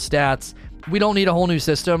helps adjust stats? We don't need a whole new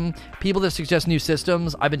system. People that suggest new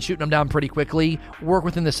systems, I've been shooting them down pretty quickly. Work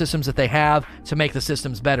within the systems that they have to make the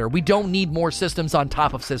systems better. We don't need more systems on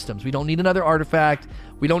top of systems. We don't need another artifact.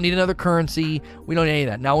 We don't need another currency. We don't need any of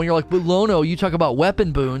that. Now, when you're like, but Lono, you talk about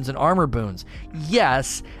weapon boons and armor boons.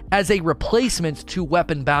 Yes, as a replacement to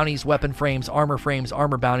weapon bounties, weapon frames, armor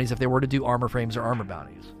bounties, if they were to do armor frames or armor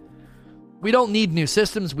bounties. We don't need new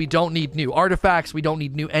systems. We don't need new artifacts. We don't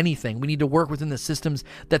need new anything. We need to work within the systems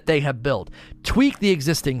that they have built. Tweak the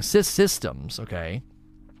existing systems, okay?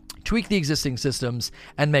 Tweak the existing systems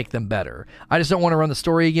and make them better. I just don't want to run the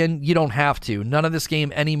story again. You don't have to. None of this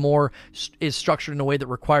game anymore is structured in a way that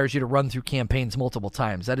requires you to run through campaigns multiple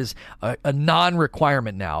times. That is a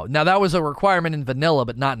non-requirement now. Now, that was a requirement in vanilla,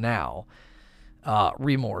 but not now.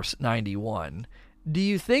 Remorse 91. Do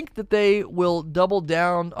you think that they will double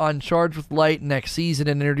down on Charged with Light next season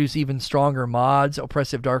and introduce even stronger mods,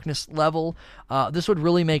 Oppressive Darkness level? This would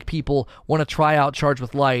really make people want to try out Charged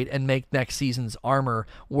with Light and make next season's armor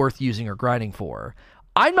worth using or grinding for.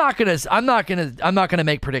 I'm not gonna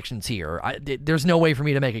make predictions here. There's no way for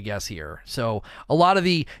me to make a guess here. So a lot of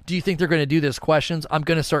the "do you think they're going to do this" questions, I'm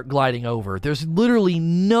going to start gliding over. There's literally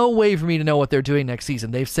no way for me to know what they're doing next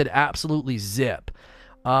season. They've said absolutely zip.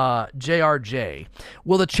 JRJ.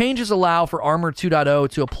 Will the changes allow for Armor 2.0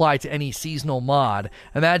 to apply to any seasonal mod?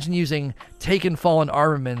 Imagine using Taken Fallen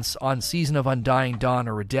armaments on Season of Undying Dawn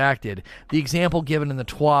or Redacted. The example given in the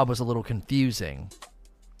TWAB was a little confusing.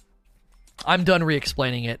 I'm done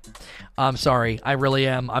re-explaining it. I'm sorry. I really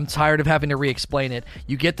am. I'm tired of having to re-explain it.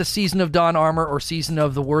 You get the Season of Dawn armor or Season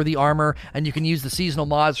of the Worthy armor, and you can use the seasonal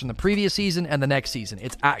mods from the previous season and the next season.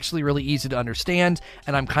 It's actually really easy to understand,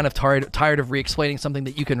 and I'm kind of tired of re-explaining something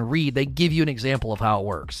that you can read. They give you an example of how it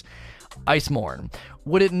works. Icemorn,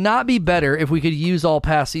 would it not be better if we could use all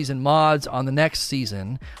past season mods on the next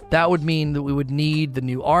season? That would mean that we would need the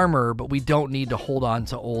new armor, but we don't need to hold on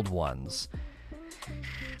to old ones.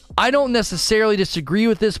 I don't necessarily disagree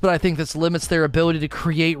with this, but I think this limits their ability to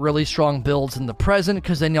create really strong builds in the present,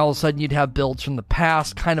 because then all of a sudden you'd have builds from the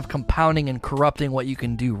past kind of compounding and corrupting what you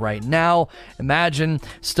can do right now. Imagine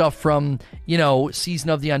stuff from, Season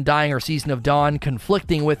of the Undying or Season of Dawn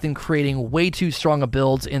conflicting with and creating way too strong a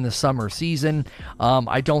builds in the summer season.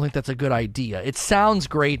 I don't think that's a good idea. It sounds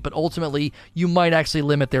great, but ultimately you might actually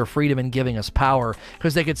limit their freedom in giving us power,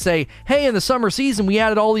 because they could say, hey, in the summer season we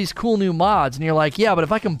added all these cool new mods, and you're like, yeah, but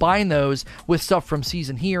if I combine those with stuff from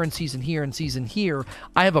season here and season here and season here,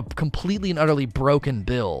 I have a completely and utterly broken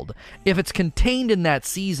build. If it's contained in that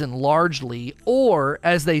season largely, or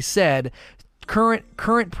as they said,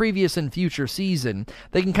 current, previous, and future season,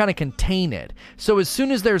 they can kind of contain it. So as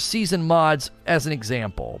soon as there's season mods, as an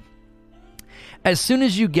example, as soon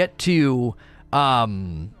as you get to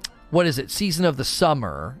Season of the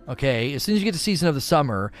Summer, okay? As soon as you get to Season of the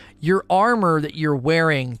Summer, your armor that you're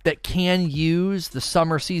wearing that can use the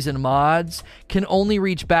summer season mods can only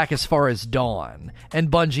reach back as far as Dawn. And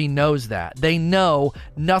Bungie knows that. They know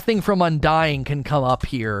nothing from Undying can come up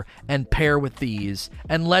here and pair with these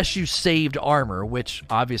unless you saved armor, which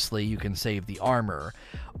obviously you can save the armor.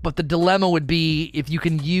 But the dilemma would be if you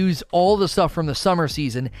can use all the stuff from the summer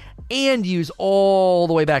season and use all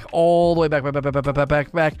the way back, that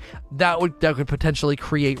could potentially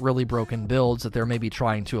create really broken builds that they're maybe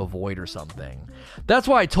trying to avoid or something. That's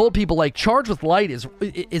why I told people, like, Charge with Light is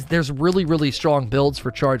there's really, really strong builds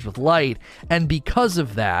for Charge with Light, and because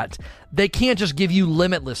of that, they can't just give you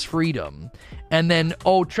limitless freedom. And then,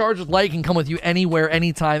 Charge with Light can come with you anywhere,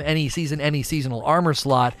 anytime, any season, any seasonal armor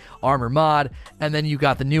slot, armor mod, and then you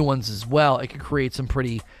got the new ones as well. It could create some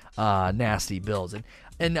pretty nasty builds.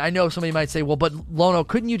 And I know somebody might say, well, but Lono,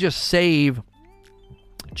 couldn't you just save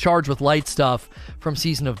Charge with Light stuff from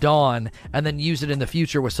Season of Dawn and then use it in the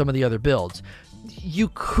future with some of the other builds? You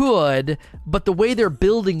could, but the way they're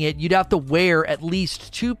building it, you'd have to wear at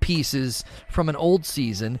least 2 pieces from an old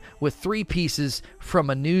season with 3 pieces from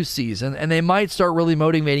a new season, and they might start really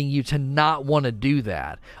motivating you to not want to do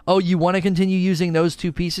that. Oh, you want to continue using those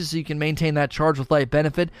 2 pieces so you can maintain that Charge with Light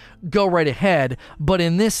benefit? Go right ahead, but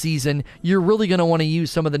in this season, you're really going to want to use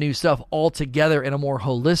some of the new stuff all together in a more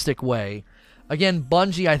holistic way. Again,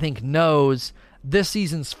 Bungie, I think, knows this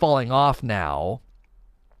season's falling off now.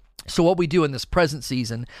 So what we do in this present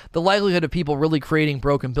season, the likelihood of people really creating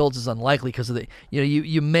broken builds is unlikely because of the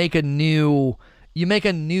you make a new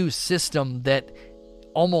system that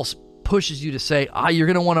almost pushes you to say, you're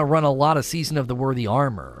going to want to run a lot of Season of the Worthy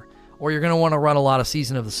armor, or you're going to want to run a lot of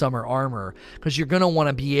Season of the Summer armor, because you're going to want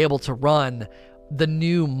to be able to run the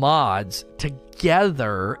new mods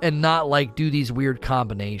together and not like do these weird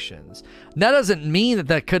combinations. That doesn't mean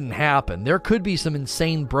that couldn't happen. There could be some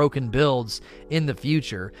insane broken builds in the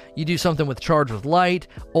future. You do something with Charge with Light,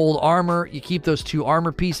 old armor, you keep those 2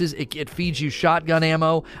 armor pieces, it feeds you shotgun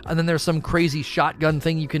ammo, and then there's some crazy shotgun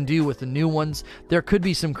thing you can do with the new ones. There could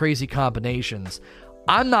be some crazy combinations.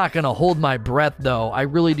 I'm not going to hold my breath, though. I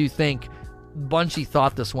really do think Bungie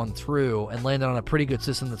thought this one through and landed on a pretty good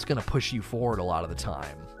system that's going to push you forward a lot of the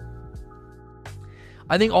time.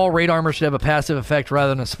 I think all raid armor should have a passive effect rather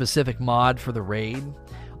than a specific mod for the raid.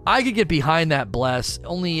 I could get behind that, Bless.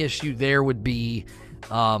 Only issue there would be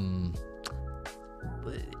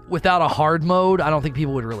without a hard mode, I don't think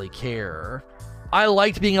people would really care. I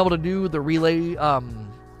liked being able to do the relay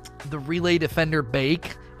defender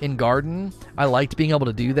bake in Garden. I liked being able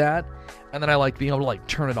to do that, and then I liked being able to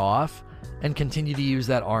turn it off and continue to use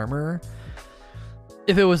that armor.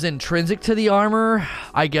 If it was intrinsic to the armor,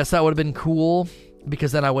 I guess that would have been cool,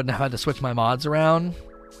 because then I wouldn't have had to switch my mods around.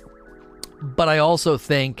 But I also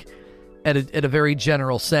think, at a very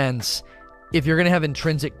general sense, if you're going to have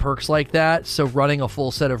intrinsic perks like that, so running a full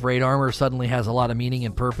set of raid armor suddenly has a lot of meaning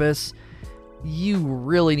and purpose, you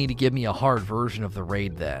really need to give me a hard version of the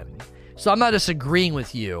raid then. So I'm not disagreeing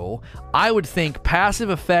with you. I would think passive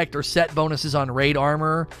effect or set bonuses on raid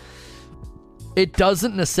armor, it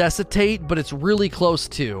doesn't necessitate, but it's really close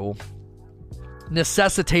to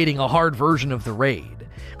necessitating a hard version of the raid.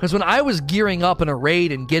 Because when I was gearing up in a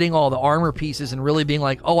raid and getting all the armor pieces and really being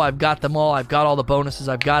like, I've got them all, I've got all the bonuses,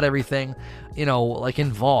 I've got everything, like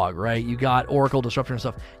in VoG, right? You got Oracle Disruptor and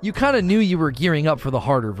stuff. You kind of knew you were gearing up for the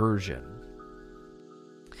harder version.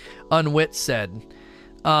 Unwit said,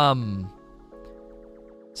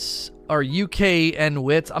 or UK and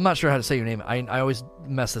Wits. I'm not sure how to say your name. I always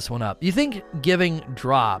mess this one up. You think giving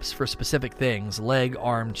drops for specific things, leg,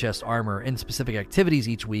 arm, chest, armor, and specific activities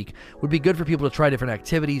each week would be good for people to try different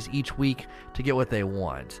activities each week to get what they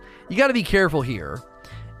want? You got to be careful here,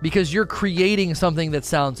 because you're creating something that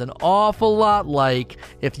sounds an awful lot like,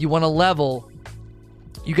 if you want to level,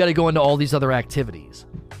 you got to go into all these other activities.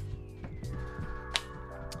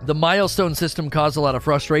 The milestone system caused a lot of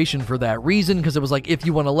frustration for that reason, because it was like, if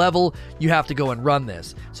you want to level, you have to go and run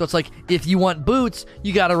this. So it's like, if you want boots,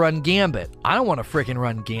 you got to run Gambit. I don't want to freaking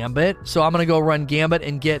run Gambit, so I'm going to go run Gambit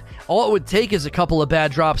and get... All it would take is a couple of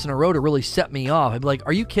bad drops in a row to really set me off. I'd be like,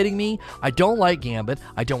 are you kidding me? I don't like Gambit.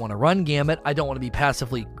 I don't want to run Gambit. I don't want to be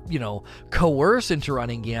passively, coerced into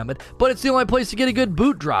running Gambit, but it's the only place to get a good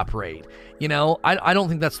boot drop rate. I don't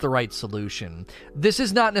think that's the right solution. This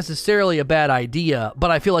is not necessarily a bad idea, but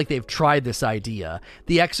I feel like they've tried this idea.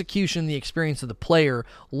 The execution, the experience of the player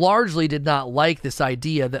largely did not like this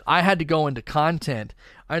idea that I had to go into content.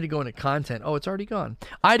 Oh, it's already gone.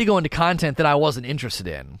 I had to go into content that I wasn't interested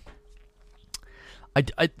in.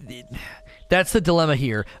 That's the dilemma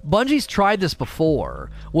here. Bungie's tried this before.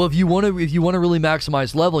 Well, if you want to really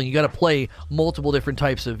maximize leveling, you got to play multiple different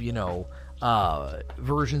types of,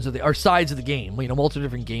 versions of or sides of the game, multiple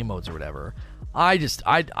different game modes or whatever. I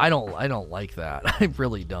don't like that. I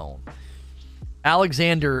really don't.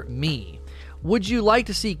 Alexander, would you like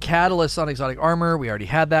to see catalysts on exotic armor? We already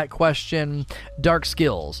had that question. Dark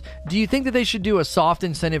skills. Do you think that they should do a soft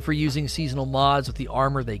incentive for using seasonal mods with the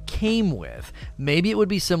armor they came with? Maybe it would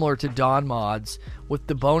be similar to Dawn mods with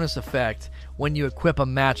the bonus effect when you equip a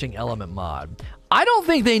matching element mod. I don't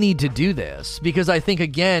think they need to do this, because I think,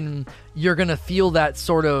 again, you're going to feel that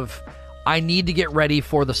sort of, I need to get ready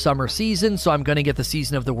for the summer season, so I'm going to get the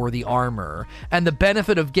Season of the Worthy armor. And the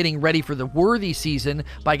benefit of getting ready for the Worthy season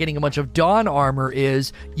by getting a bunch of Dawn armor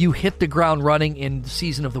is you hit the ground running in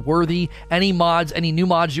Season of the Worthy. Any new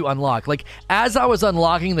mods you unlock. Like, as I was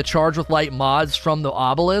unlocking the Charge with Light mods from the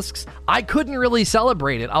obelisks, I couldn't really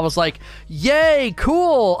celebrate it. I was like, yay,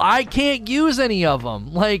 cool, I can't use any of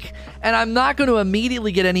them. And I'm not going to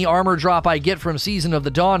immediately get any armor drop I get from Season of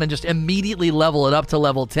the Dawn and just immediately level it up to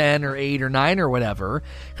level 10 or 8 or 9 or whatever,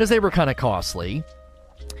 because they were kind of costly.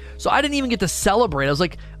 So I didn't even get to celebrate. I was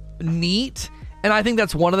like, neat. And I think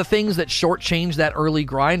that's one of the things that shortchanged that early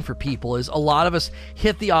grind for people, is a lot of us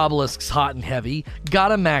hit the obelisks hot and heavy, got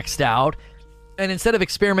them maxed out, and instead of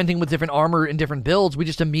experimenting with different armor and different builds, we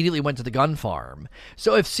just immediately went to the gun farm.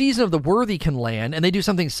 So if Season of the Worthy can land, and they do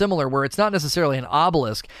something similar where it's not necessarily an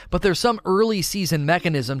obelisk, but there's some early season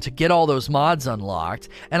mechanism to get all those mods unlocked,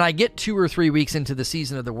 and I get 2 or 3 weeks into the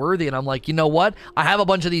Season of the Worthy, and I'm like, you know what? I have a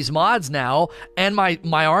bunch of these mods now, and my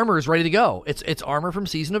armor is ready to go. It's armor from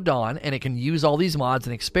Season of Dawn, and it can use all these mods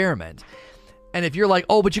and experiment. And if you're like,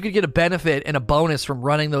 oh, but you could get a benefit and a bonus from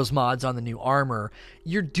running those mods on the new armor,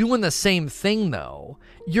 you're doing the same thing, though.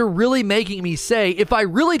 You're really making me say, if I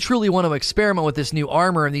really truly want to experiment with this new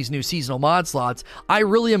armor and these new seasonal mod slots, I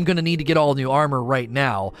really am going to need to get all new armor right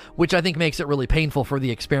now, which I think makes it really painful for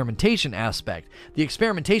the experimentation aspect. The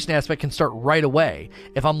experimentation aspect can start right away.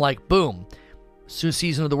 If I'm like, boom,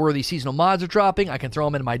 Season of the Worthy seasonal mods are dropping, I can throw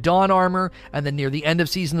them into my Dawn armor, and then near the end of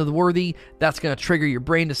Season of the Worthy, that's going to trigger your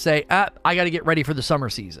brain to say, I got to get ready for the summer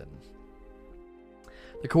season.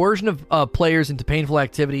 The coercion of players into painful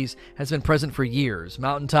activities has been present for years.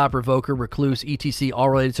 Mountaintop, Revoker, Recluse, etc.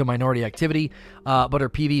 all related to minority activity, but are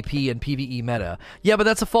PvP and PvE meta. Yeah, but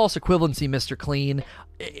that's a false equivalency, Mr. Clean.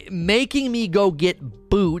 Making me go get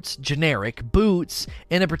boots, generic boots,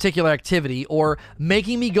 in a particular activity, or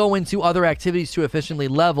making me go into other activities to efficiently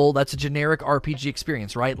level, that's a generic RPG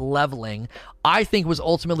experience, right? Leveling, I think was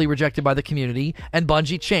ultimately rejected by the community, and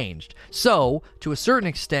Bungie changed. So, to a certain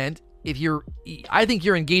extent, I think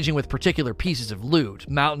you're engaging with particular pieces of loot.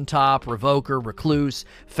 Mountaintop, Revoker, Recluse,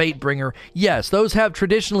 Fatebringer. Yes, those have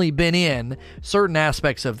traditionally been in certain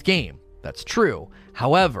aspects of the game. That's true.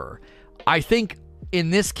 However, I think in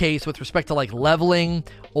this case, with respect to like leveling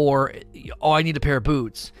or, oh, I need a pair of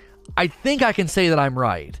boots, I think I can say that I'm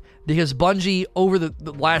right. Because Bungie, over the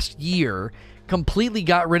last year, completely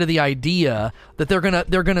got rid of the idea that they're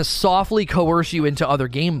gonna softly coerce you into other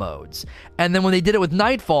game modes. And then when they did it with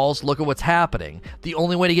Nightfalls, look at what's happening. The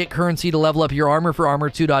only way to get currency to level up your armor for Armor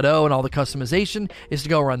 2.0 and all the customization is to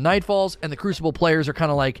go run Nightfalls, and the Crucible players are kind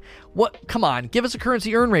of like, what? Come on, give us a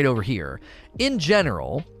currency earn rate over here. In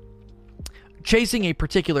general, chasing a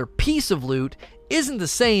particular piece of loot isn't the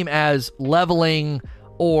same as leveling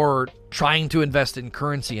or trying to invest in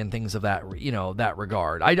currency and things of that, that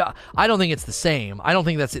regard. I don't think it's the same. I don't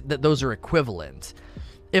think that those are equivalent.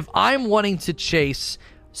 If I'm wanting to chase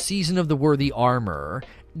Season of the Worthy armor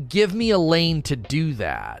give me a lane to do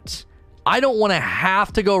that. I don't want to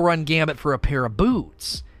have to go run Gambit for a pair of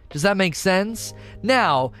boots. Does that make sense?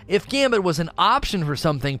 Now, if Gambit was an option for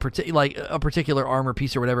something, like a particular armor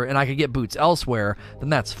piece or whatever, and I could get boots elsewhere, then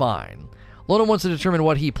that's fine. Lona wants to determine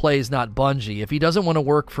what he plays, not Bungie. If he doesn't want to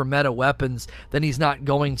work for meta weapons, then he's not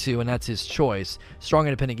going to, and that's his choice. Strong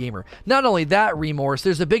independent gamer. Not only that, Remorse,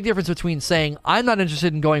 there's a big difference between saying, I'm not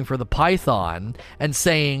interested in going for the Python, and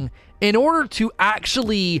saying, in order to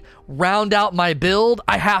actually round out my build,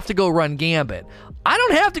 I have to go run Gambit. I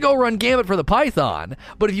don't have to go run Gambit for the Python,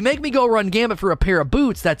 but if you make me go run Gambit for a pair of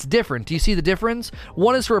boots, that's different. Do you see the difference?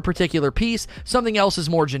 One is for a particular piece, something else is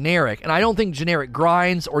more generic, and I don't think generic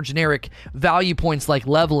grinds or generic value points like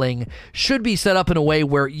leveling should be set up in a way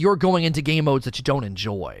where you're going into game modes that you don't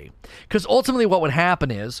enjoy. Because ultimately what would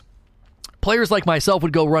happen is, players like myself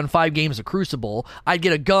would go run 5 games of Crucible. I'd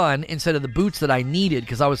get a gun instead of the boots that I needed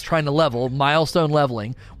because I was trying to level. Milestone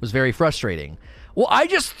leveling was very frustrating. Well, I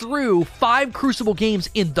just threw 5 Crucible games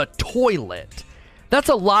in the toilet. That's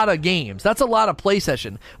a lot of games. That's a lot of play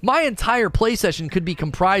session. My entire play session could be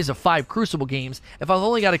comprised of 5 Crucible games if I've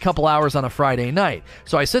only got a couple hours on a Friday night.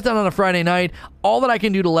 So I sit down on a Friday night. All that I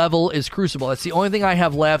can do to level is Crucible. That's the only thing I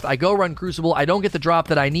have left. I go run Crucible. I don't get the drop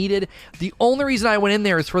that I needed. The only reason I went in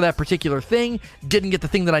there is for that particular thing. Didn't get the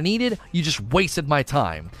thing that I needed. You just wasted my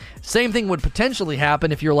time. Same thing would potentially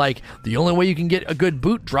happen if you're like, the only way you can get a good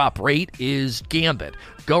boot drop rate is Gambit.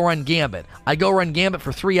 Go run Gambit. I go run Gambit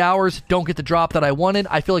for 3 hours, don't get the drop that I wanted.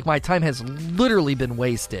 I feel like my time has literally been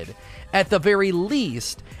wasted. At the very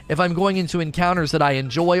least, if I'm going into encounters that I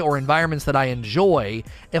enjoy or environments that I enjoy,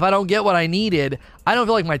 if I don't get what I needed, I don't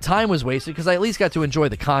feel like my time was wasted because I at least got to enjoy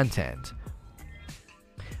the content.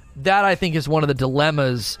 That, I think, is one of the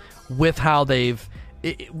dilemmas with how they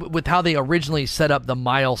originally set up the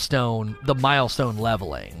milestone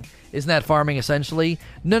leveling. Isn't that farming essentially?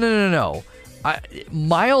 No.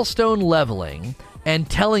 Milestone leveling and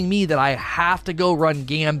telling me that I have to go run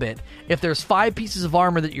Gambit if there's 5 pieces of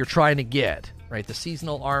armor that you're trying to get, right? The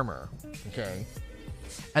seasonal armor, okay?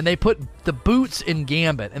 And they put the boots in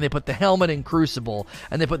Gambit, and they put the helmet in Crucible,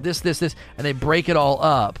 and they put this, and they break it all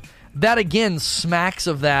up. That again smacks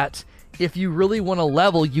of that. If you really want to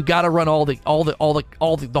level, you got to run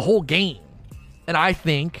the whole game. And I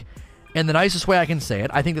think, in the nicest way I can say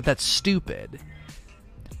it, I think that that's stupid.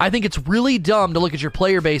 I think it's really dumb to look at your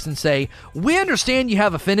player base and say, we understand you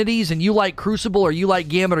have affinities and you like Crucible or you like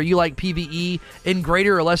Gambit or you like PvE in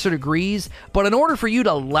greater or lesser degrees, but in order for you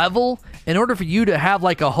to level, in order for you to have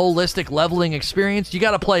like a holistic leveling experience, you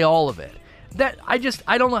got to play all of it. I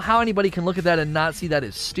don't know how anybody can look at that and not see that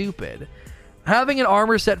as stupid. Having an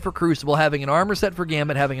armor set for Crucible, having an armor set for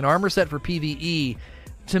Gambit, having an armor set for PvE,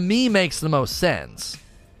 to me makes the most sense.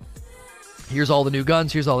 Here's all the new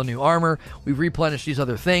guns, here's all the new armor, we've replenished these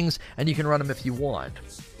other things, and you can run them if you want.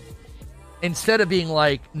 Instead of being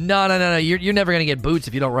like, no, you're never going to get boots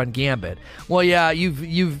if you don't run Gambit. Well, yeah,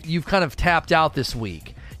 you've kind of tapped out this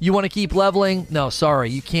week. You want to keep leveling? No, sorry,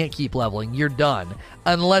 you can't keep leveling. You're done.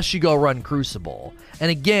 Unless you go run Crucible.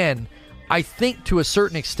 And again, I think to a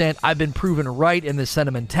certain extent I've been proven right in this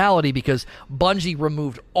sentimentality because Bungie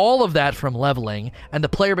removed all of that from leveling, and the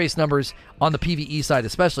player base numbers on the PvE side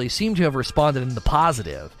especially seem to have responded in the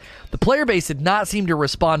positive. The player base did not seem to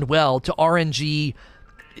respond well to RNG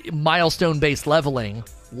milestone-based leveling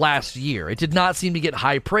last year. It did not seem to get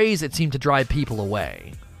high praise. It seemed to drive people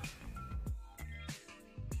away.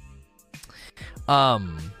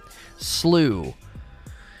 Slew.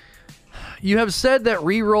 You have said that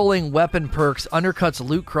re-rolling weapon perks undercuts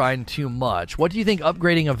loot grind too much. What do you think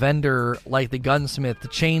upgrading a vendor like the Gunsmith to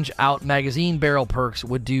change out magazine barrel perks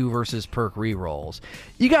would do versus perk re-rolls?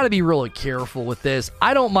 You got to be really careful with this.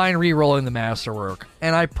 I don't mind re-rolling the masterwork,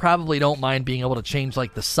 and I probably don't mind being able to change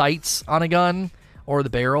like the sights on a gun or the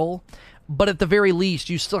barrel. But at the very least,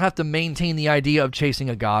 you still have to maintain the idea of chasing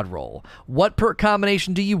a god roll. What perk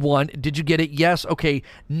combination do you want? Did you get it? Yes. Okay,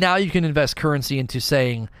 now you can invest currency into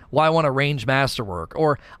saying, well, I want a range masterwork,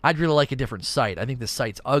 or I'd really like a different sight. I think this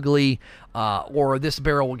sight's ugly, or this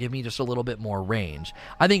barrel will give me just a little bit more range.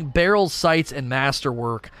 I think barrels, sights, and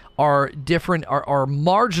masterwork are different, are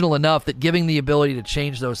marginal enough that giving the ability to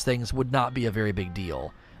change those things would not be a very big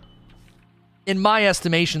deal. In my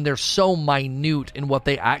estimation, they're so minute in what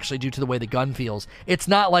they actually do to the way the gun feels. It's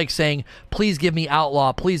not like saying, please give me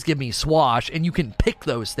Outlaw, please give me Swash, and you can pick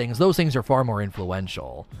those things. Those things are far more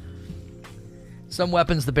influential. Some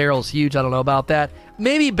weapons, the barrel's huge. I don't know about that.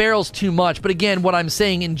 Maybe barrel's too much, but again, what I'm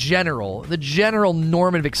saying in general, the general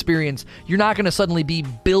normative experience, you're not going to suddenly be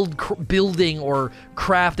building or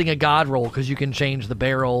crafting a god roll because you can change the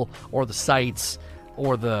barrel or the sights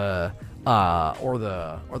or the or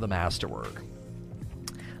the Masterwork.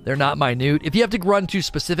 They're not minute. If you have to run to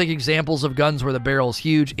specific examples of guns where the barrel is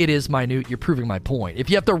huge, it is minute. You're proving my point. If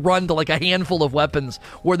you have to run to like a handful of weapons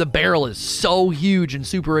where the barrel is so huge and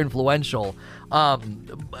super influential,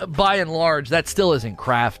 by and large, that still isn't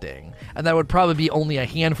crafting. And that would probably be only a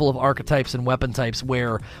handful of archetypes and weapon types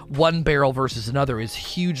where one barrel versus another is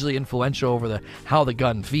hugely influential over how the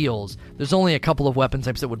gun feels. There's only a couple of weapon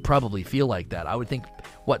types that would probably feel like that. I would think,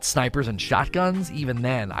 snipers and shotguns? Even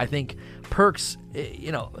then, I think perks,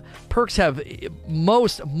 perks have,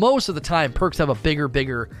 most of the time, perks have a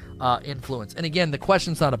bigger influence. And again, the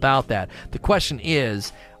question's not about that. The question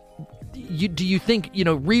is, do you think,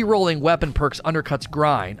 re-rolling weapon perks undercuts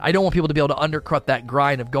grind? I don't want people to be able to undercut that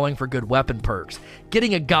grind of going for good weapon perks.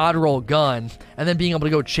 Getting a god roll gun and then being able to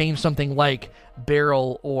go change something like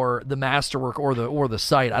barrel or the Masterwork or the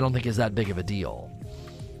sight, I don't think is that big of a deal.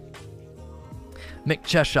 Mick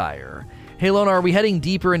Cheshire. Hey, Lona, are we heading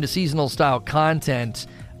deeper into seasonal style content?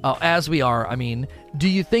 As we are, do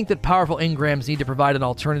you think that powerful engrams need to provide an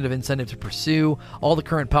alternative incentive to pursue? All the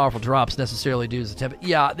current powerful drops necessarily do as a temp.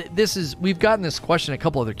 Yeah, we've gotten this question in a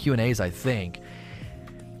couple other Q&As, I think.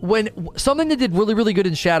 When something that did really, really good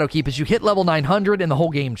in Shadowkeep is you hit level 900 and the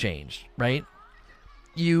whole game changed, right?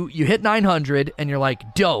 You hit 900 and you're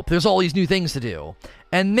like, dope, there's all these new things to do.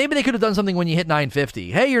 And maybe they could have done something when you hit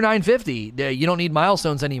 950. Hey, you're 950. You don't need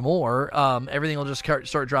milestones anymore. Everything will just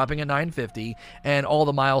start dropping at 950, and all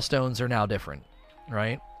the milestones are now different,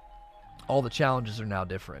 right? All the challenges are now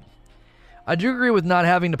different. I do agree with not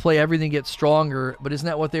having to play everything to get stronger, but isn't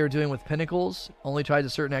that what they were doing with Pinnacles? Only tied to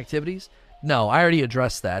certain activities? No, I already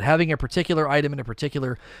addressed that. Having a particular item in a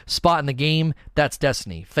particular spot in the game, that's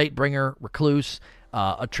Destiny. Fatebringer, Recluse,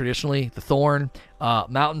 traditionally the Thorn,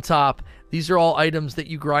 Mountaintop. These are all items that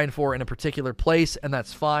you grind for in a particular place, and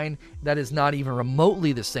that's fine. That is not even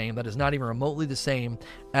remotely the same. That is not even remotely the same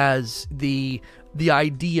as the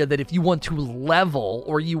idea that if you want to level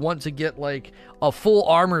or you want to get like a full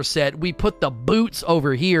armor set, we put the boots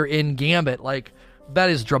over here in Gambit. Like, that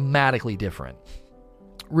is dramatically different.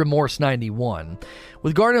 Remorse 91.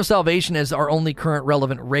 With Garden of Salvation as our only current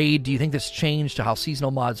relevant raid, do you think this change to how seasonal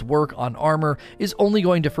mods work on armor is only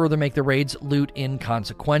going to further make the raid's loot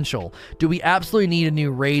inconsequential? Do we absolutely need a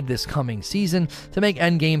new raid this coming season to make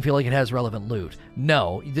endgame feel like it has relevant loot?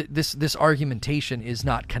 No, this argumentation is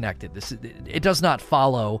not connected. It does not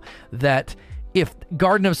follow that if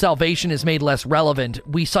Garden of Salvation is made less relevant,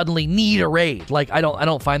 we suddenly need a raid. Like, I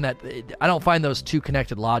don't find those two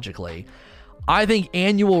connected logically. I think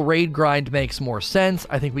annual raid grind makes more sense.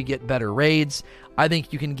 I think we get better raids. I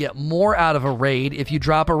think you can get more out of a raid if you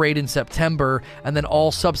drop a raid in September and then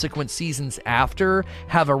all subsequent seasons after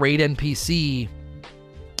have a raid NPC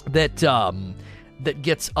that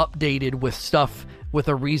gets updated with stuff with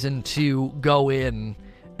a reason to go in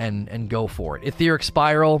and go for it. Etheric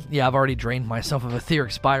Spiral, yeah, I've already drained myself of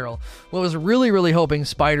Etheric Spiral. What I was really, really hoping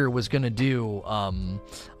Spider was going to do, I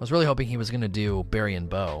was really hoping he was going to do Bury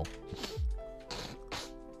Bow.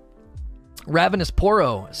 Ravenous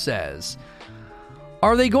Poro says,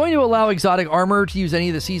 are they going to allow exotic armor to use any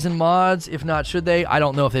of the season mods? If not, should they? I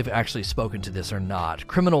don't know if they've actually spoken to this or not.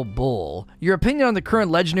 Criminal Bull, your opinion on the current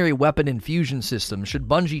legendary weapon infusion system. Should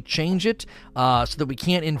Bungie change it so that we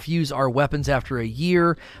can't infuse our weapons after a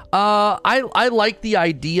year? I like the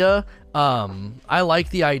idea. I like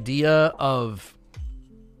the idea of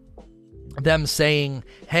them saying,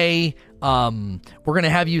 hey, we're going to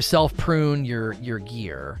have you self-prune your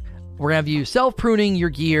gear. We're gonna have you self-pruning your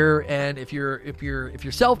gear, and if you're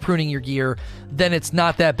self-pruning your gear, then it's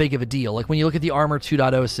not that big of a deal. Like when you look at the Armor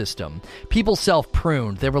 2.0 system, people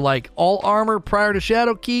self-pruned. They were like, all armor prior to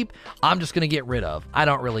Shadowkeep, I'm just gonna get rid of. I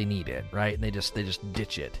don't really need it, right? And they just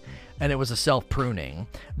ditch it. And it was a self-pruning.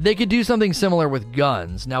 They could do something similar with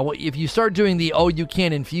guns. Now, if you start doing you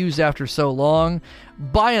can't infuse after so long,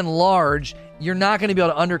 by and large, you're not going to be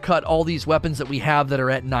able to undercut all these weapons that we have that are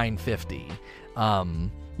at 950.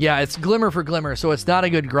 Yeah, it's Glimmer for Glimmer, so it's not a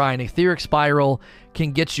good grind. Etheric Spiral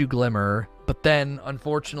can get you Glimmer, but then,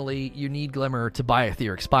 unfortunately, you need Glimmer to buy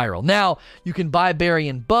Etheric Spiral. Now, you can buy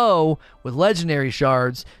Bury Bow with Legendary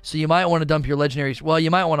Shards, so you might want to dump your Legendary... Well, you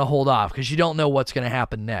might want to hold off, because you don't know what's going to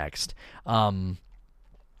happen next.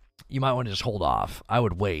 You might want to just hold off. I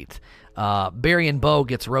would wait. Bury Bow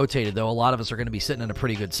gets rotated, though. A lot of us are going to be sitting in a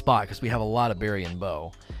pretty good spot, because we have a lot of Bury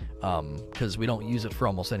Bow, because we don't use it for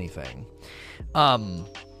almost anything.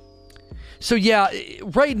 So yeah,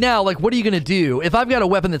 right now, like, what are you going to do? If I've got a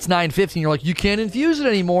weapon that's 950 and you're like, you can't infuse it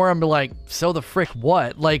anymore, I'm like, so the frick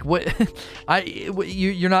what? Like, what?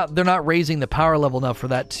 They're not raising the power level enough for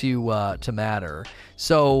that to matter.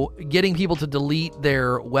 So getting people to delete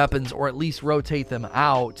their weapons or at least rotate them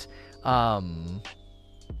out, I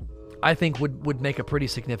think would make a pretty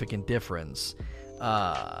significant difference.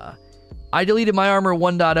 I deleted my armor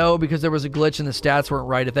 1.0 because there was a glitch and the stats weren't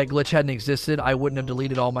right. If that glitch hadn't existed, I wouldn't have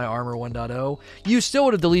deleted all my armor 1.0. You still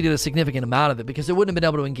would have deleted a significant amount of it because it wouldn't have been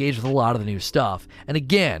able to engage with a lot of the new stuff. And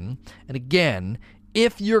again,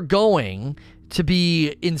 if you're going to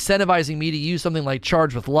be incentivizing me to use something like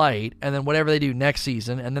Charge with Light, and then whatever they do next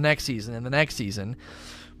season, and the next season, and the next season,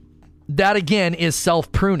 that again is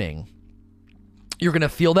self-pruning. You're going to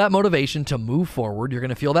feel that motivation to move forward. You're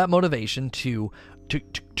going to feel that motivation to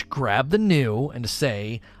grab the new and to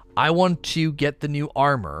say, I want to get the new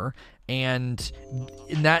armor, and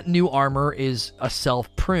that new armor is a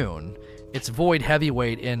self-prune. It's Void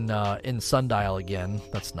Heavyweight in Sundial again.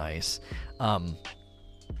 That's nice.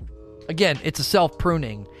 Again, it's a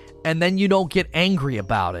self-pruning, and then you don't get angry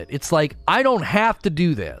about it. It's like, I don't have to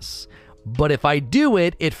do this, but if I do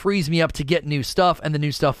it, it frees me up to get new stuff, and the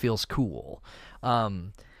new stuff feels cool.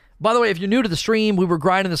 By the way, if you're new to the stream, we were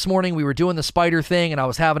grinding this morning. We were doing the spider thing, and I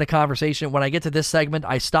was having a conversation. When I get to this segment,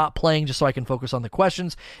 I stop playing just so I can focus on the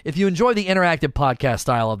questions. If you enjoy the interactive podcast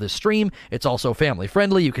style of this stream, it's also family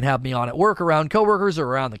friendly. You can have me on at work, around coworkers, or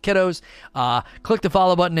around the kiddos. Click the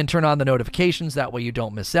follow button and turn on the notifications. That way you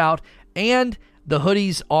don't miss out. And the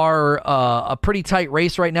hoodies are a pretty tight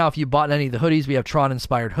race right now. If you bought any of the hoodies, we have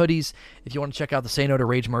Tron-inspired hoodies. If you want to check out the Say No to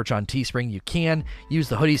Rage merch on Teespring, you can. Use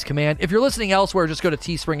the hoodies command. If you're listening elsewhere, just go to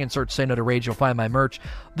Teespring and search Say No to Rage. You'll find my merch.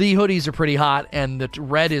 The hoodies are pretty hot, and the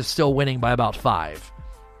red is still winning by about 5.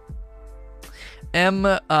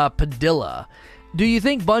 Padilla. Do you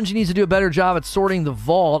think Bungie needs to do a better job at sorting the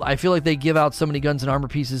vault? I feel like they give out so many guns and armor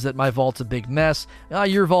pieces that my vault's a big mess.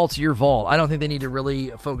 Your vault's your vault. I don't think they need to really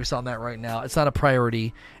focus on that right now. It's not a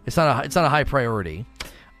priority. It's not a high priority.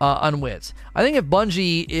 On wits. I think if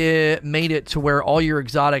Bungie made it to where all your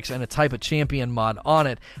exotics and a type of champion mod on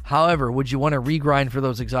it, however, would you want to regrind for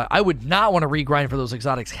those exotics? I would not want to regrind for those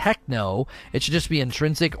exotics. Heck no. It should just be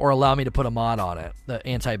intrinsic or allow me to put a mod on it. The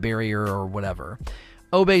anti-barrier or whatever.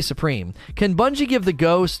 Obey Supreme. Can Bungie give the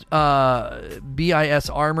Ghost BIS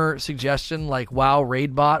armor suggestion like WoW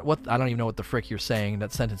raid bot? What? I don't even know what the frick you're saying.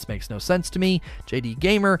 That sentence makes no sense to me. JD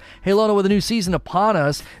Gamer. Hey Lona, with a new season upon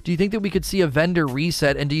us, do you think that we could see a vendor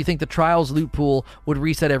reset, and do you think the Trials loot pool would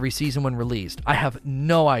reset every season when released? I have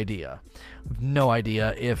no idea.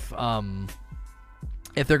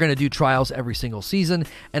 If they're going to do Trials every single season,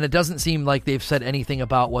 and it doesn't seem like they've said anything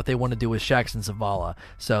about what they want to do with Shaxx and Zavala,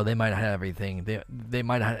 so they might have everything. They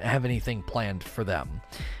might not have anything planned for them.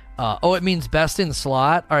 It means best in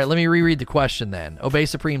slot? All right, let me reread the question then. Obey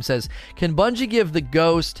Supreme says, can Bungie give the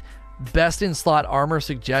Ghost best in slot armor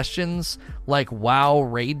suggestions like WoW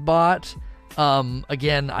raid bot?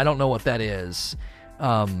 Again, I don't know what that is.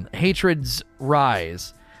 Hatred's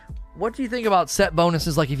Rise. What do you think about set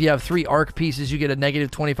bonuses, like if you have 3 arc pieces, you get a negative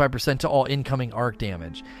 25% to all incoming arc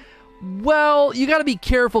damage? Well, you got to be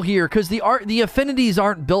careful here, because the affinities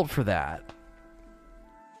aren't built for that.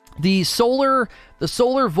 The solar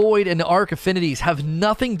void and the arc affinities have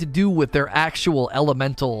nothing to do with their actual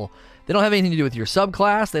elemental. They don't have anything to do with your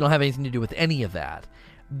subclass. They don't have anything to do with any of that.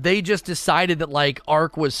 They just decided that, like,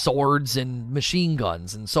 Arc was swords and machine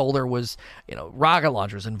guns, and Solar was, rocket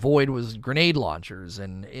launchers, and Void was grenade launchers,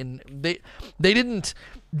 and they didn't.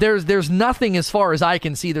 There's nothing, as far as I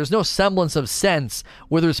can see. There's no semblance of sense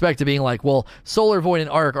with respect to being like, well, Solar, Void, and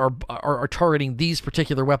Arc are targeting these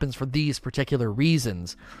particular weapons for these particular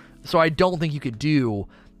reasons. So I don't think you could do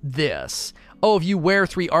this. Oh, if you wear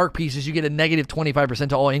 3 arc pieces, you get a negative 25%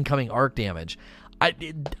 to all incoming arc damage.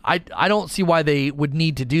 I don't see why they would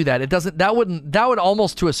need to do that. That would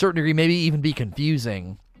almost, to a certain degree, maybe even be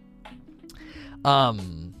confusing. I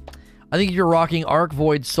think if you're rocking Arc,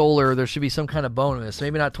 Void, Solar, there should be some kind of bonus.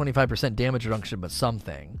 Maybe not 25% damage reduction, but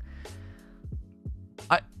something.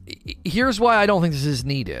 Here's why I don't think this is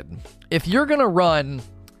needed. If you're gonna run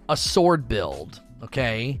a sword build,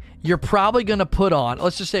 okay, you're probably going to put on,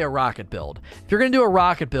 let's just say, a rocket build. If you're going to do a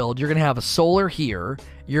rocket build, you're going to have a solar here,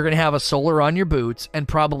 you're going to have a solar on your boots, and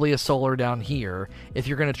probably a solar down here if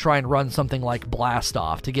you're going to try and run something like Blast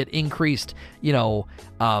Off to get increased,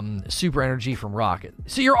 super energy from rocket.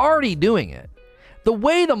 So you're already doing it. The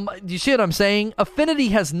way you see what I'm saying? Affinity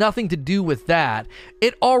has nothing to do with that.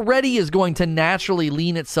 It already is going to naturally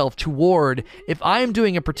lean itself toward, if I'm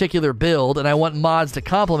doing a particular build and I want mods to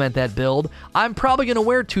complement that build, I'm probably going to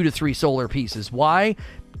wear 2 to 3 solar pieces. Why?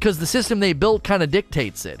 because the system they built kind of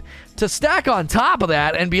dictates it. To stack on top of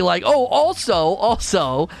that and be like, oh,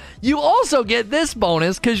 also, you also get this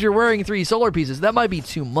bonus because you're wearing 3 solar pieces, that might be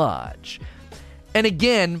too much. And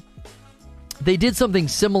again, they did something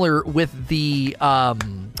similar with the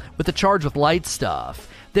charge with light stuff.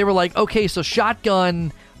 They were like, okay, so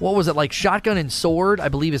shotgun, what was it, like shotgun and sword, I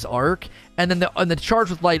believe is arc, and then the charge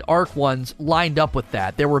with light arc ones lined up with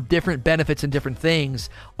that. There were different benefits and different things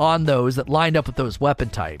on those that lined up with those weapon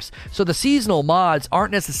types. So the seasonal mods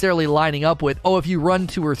aren't necessarily lining up with, oh, if you run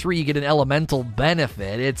 2 or 3, you get an elemental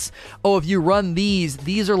benefit. It's, oh, if you run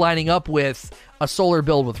these are lining up with a solar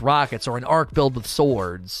build with rockets or an arc build with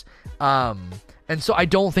swords. And so I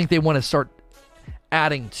don't think they want to start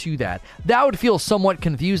adding to that. That would feel somewhat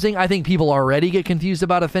confusing. I think people already get confused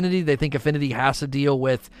about Affinity. They think Affinity has to deal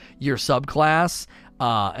with your subclass,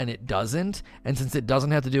 and it doesn't. And since it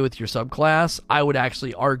doesn't have to do with your subclass, I would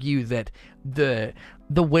actually argue that the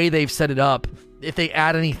way they've set it up, if they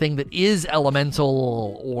add anything that is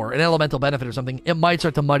elemental or an elemental benefit or something, it might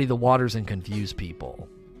start to muddy the waters and confuse people.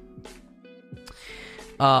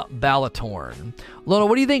 Balatorn. Lona,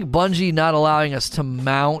 what do you think Bungie not allowing us to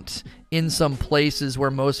mount in some places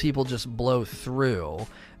where most people just blow through?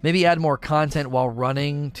 Maybe add more content while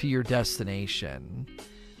running to your destination.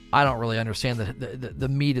 I don't really understand the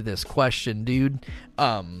meat of this question, dude.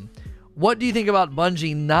 What do you think about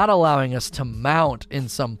Bungie not allowing us to mount in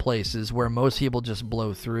some places where most people just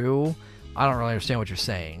blow through? I don't really understand what you're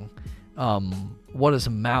saying. What does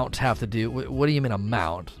a mount have to do? What do you mean a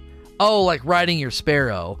mount? Oh, like riding your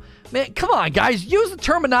sparrow. Man, come on, guys. Use the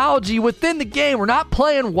terminology within the game. We're not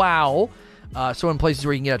playing WoW. So in places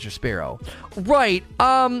where you can get out your sparrow. Right.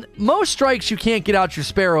 Most strikes you can't get out your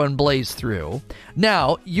sparrow and blaze through.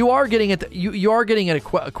 Now, you are getting at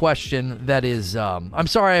a question that is, I'm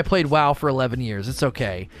sorry I played WoW for 11 years. It's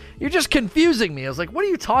okay. You're just confusing me. I was like, what are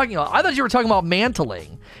you talking about? I thought you were talking about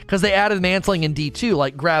mantling, because they added mantling in D2,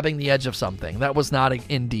 like grabbing the edge of something. That was not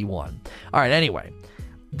in D1. All right, anyway.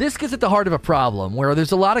 This gets at the heart of a problem where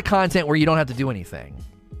there's a lot of content where you don't have to do anything.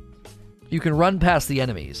 You can run past the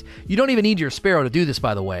enemies. You don't even need your sparrow to do this,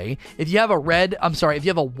 by the way. If you have a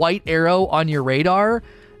white arrow on your radar,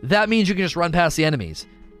 that means you can just run past the enemies.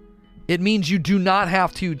 It means you do not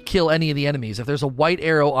have to kill any of the enemies if there's a white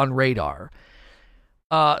arrow on radar.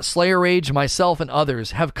 Slayer Rage, myself, and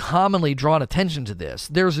others have commonly drawn attention to this.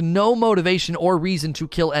 There's no motivation or reason to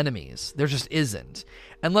kill enemies. There just isn't.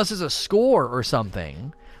 Unless there's a score or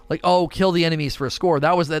something. Like, oh, kill the enemies for a score.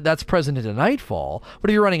 That's present in a Nightfall. But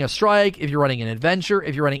if you're running a strike, if you're running an adventure,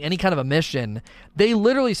 if you're running any kind of a mission, they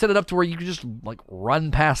literally set it up to where you can just, like,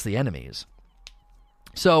 run past the enemies.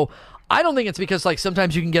 So I don't think it's because, like,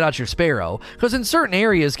 sometimes you can get out your sparrow. Because in certain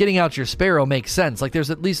areas, getting out your sparrow makes sense. Like,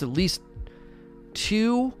 there's at least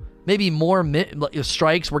 2, maybe more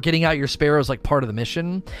strikes where getting out your sparrow is, like, part of the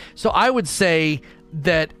mission. So I would say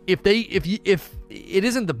that if it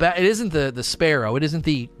isn't the sparrow, it isn't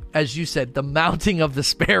the, as you said, the mounting of the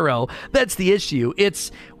sparrow, that's the issue.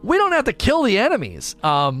 It's, we don't have to kill the enemies. You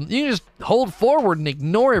can just hold forward and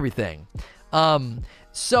ignore everything. But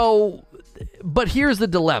here's the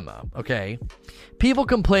dilemma, okay? People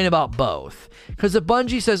complain about both. Because if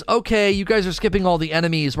Bungie says, okay, you guys are skipping all the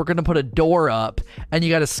enemies, we're going to put a door up, and you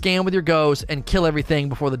got to scan with your ghost and kill everything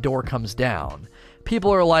before the door comes down.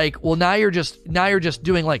 People are like, well, now you're just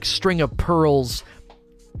doing like string of pearls.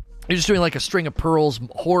 You're just doing like a string of pearls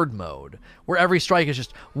horde mode, where every strike is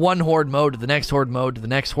just one horde mode to the next horde mode to the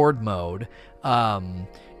next horde mode. And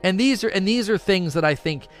these are things that I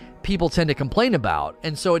think people tend to complain about.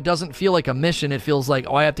 And so it doesn't feel like a mission. It feels like,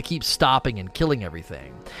 oh, I have to keep stopping and killing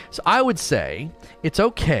everything. So I would say it's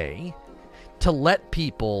okay to let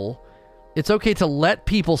people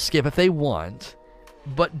skip if they want,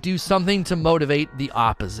 but do something to motivate the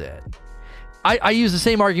opposite. I use the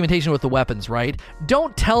same argumentation with the weapons, right?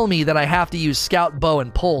 Don't tell me that I have to use Scout, Bow,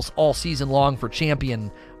 and Pulse all season long for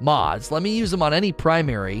champion mods. Let me use them on any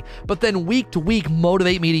primary, but then week to week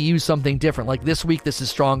motivate me to use something different. Like this week, this is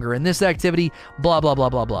stronger in this activity, blah, blah, blah,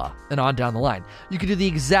 blah, blah, and on down the line. You could do the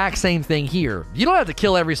exact same thing here. You don't have to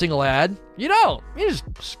kill every single ad. You don't. You just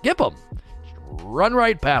skip them. Just run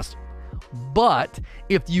right past them. But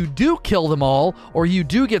if you do kill them all, or you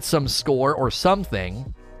do get some score or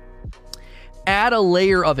something, add a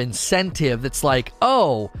layer of incentive that's like,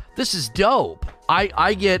 oh, this is dope.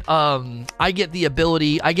 I get the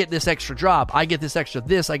ability, I get this extra drop, I get this extra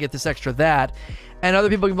this, I get this extra that, and other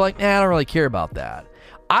people can be like, I don't really care about that.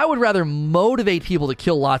 I would rather motivate people to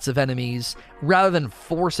kill lots of enemies rather than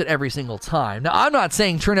force it every single time. Now, I'm not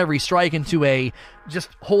saying turn every strike into a just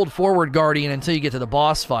hold forward Guardian until you get to the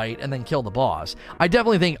boss fight and then kill the boss. I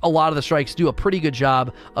definitely think a lot of the strikes do a pretty good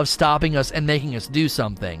job of stopping us and making us do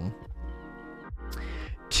something.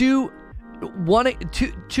 Two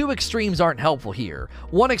extremes aren't helpful here.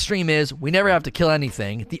 One extreme is we never have to kill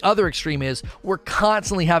anything. The other extreme is we're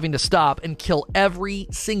constantly having to stop and kill every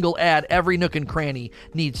single ad, every nook and cranny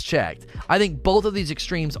needs checked. I think both of these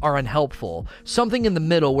extremes are unhelpful. Something in the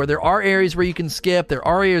middle where there are areas where you can skip, there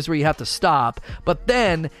are areas where you have to stop, but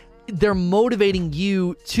then they're motivating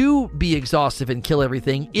you to be exhaustive and kill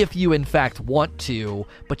everything if you in fact want to,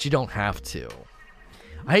 but you don't have to.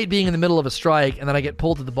 I hate being in the middle of a strike and then I get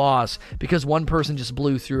pulled to the boss because one person just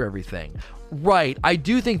blew through everything. Right, I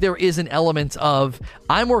do think there is an element of,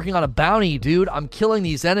 I'm working on a bounty, dude. I'm killing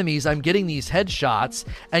these enemies. I'm getting these headshots.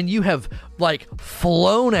 And you have, like,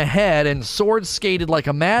 flown ahead and sword skated like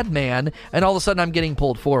a madman. And all of a sudden I'm getting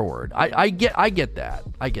pulled forward. I get that.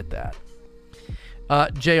 I get that.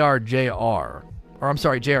 JRJ.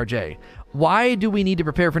 Why do we need to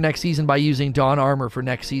prepare for next season by using Dawn Armor for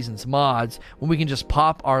next season's mods when we can just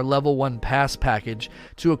pop our level 1 pass package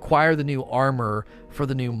to acquire the new armor for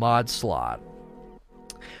the new mod slot?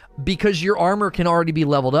 Because your armor can already be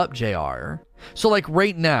leveled up, JR. So like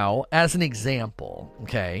right now, as an example,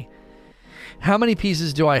 okay, how many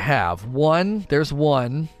pieces do I have? One, there's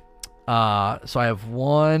one. So I have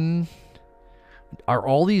one. Are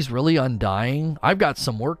all these really undying? I've got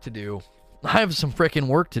some work to do. I have some freaking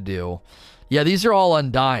work to do. Yeah, these are all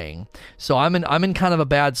undying. So I'm in kind of a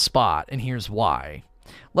bad spot, and here's why.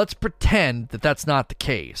 Let's pretend that that's not the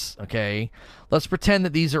case, okay? Let's pretend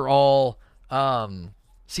that these are all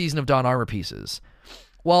Season of Dawn armor pieces.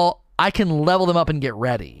 Well, I can level them up and get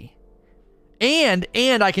ready. And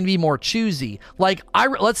I can be more choosy. Like,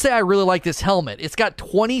 let's say I really like this helmet. It's got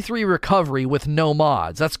 23 recovery with no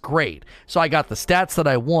mods. That's great. So I got the stats that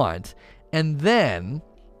I want, and then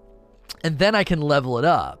I can level it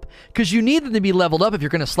up. Because you need them to be leveled up if you're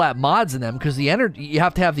going to slap mods in them, because the energy, you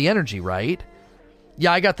have to have the energy, right?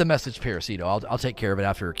 Yeah, I got the message, Parasito. I'll take care of it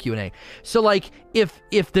after Q&A. So, like,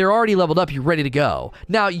 if they're already leveled up, you're ready to go.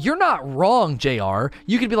 Now, you're not wrong, JR.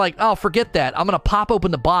 You could be like, oh, forget that. I'm going to pop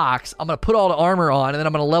open the box. I'm going to put all the armor on, and then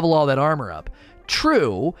I'm going to level all that armor up.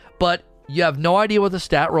 True, but you have no idea what the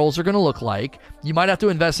stat rolls are going to look like. You might have to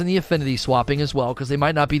invest in the affinity swapping as well, because they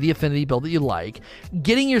might not be the affinity build that you like.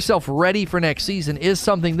 Getting yourself ready for next season is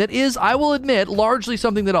something that is, I will admit, largely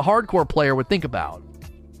something that a hardcore player would think about.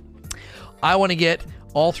 I want to get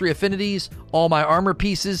all 3 affinities, all my armor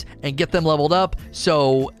pieces, and get them leveled up,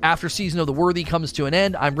 so after Season of the Worthy comes to an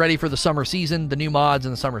end, I'm ready for the summer season, the new mods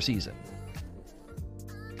in the summer season.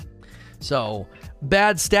 So,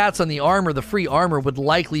 bad stats on the armor, the free armor, would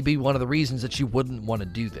likely be one of the reasons that you wouldn't want to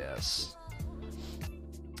do this.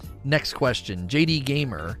 Next question, JD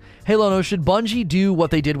Gamer. Hey Lono, should Bungie do what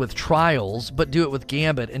they did with Trials, but do it with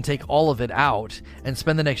Gambit and take all of it out and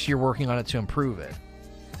spend the next year working on it to improve it?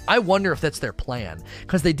 I wonder if that's their plan,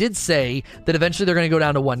 because they did say that eventually they're going to go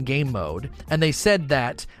down to 1 game mode, and they said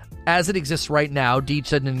that as it exists right now, Deej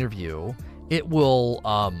said in an interview, it will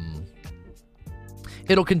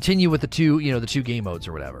it'll continue with the 2 game modes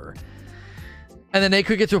or whatever. And then they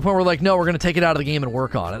could get to a point where like, no, we're going to take it out of the game and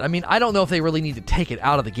work on it. I mean, I don't know if they really need to take it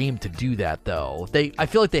out of the game to do that, though. I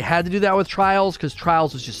feel like they had to do that with Trials, because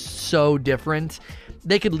Trials was just so different.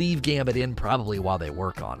 They could leave Gambit in probably while they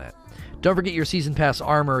work on it. Don't forget your Season Pass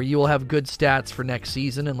armor. You will have good stats for next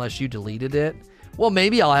season unless you deleted it. Well,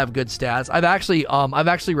 maybe I'll have good stats. I've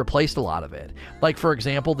actually replaced a lot of it. Like, for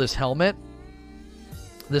example, this helmet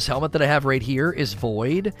that I have right here is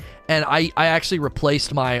void, and I actually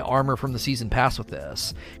replaced my armor from the Season Pass with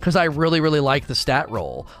this because I really, really like the stat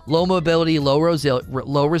roll. Low mobility, low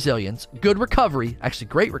resilience, good recovery, actually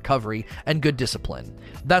great recovery, and good discipline.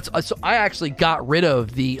 So I actually got rid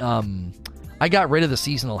of the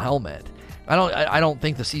seasonal helmet. I don't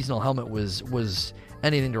think the seasonal helmet was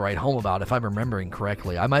anything to write home about, if I'm remembering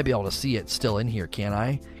correctly. I might be able to see it still in here, can't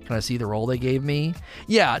I? Can I see the roll they gave me?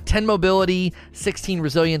 Yeah, 10 mobility, 16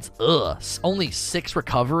 resilience, only 6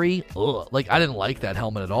 recovery, like, I didn't like that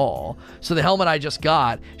helmet at all. So the helmet I just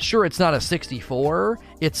got, sure, it's not a 64,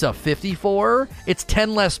 it's a 54, it's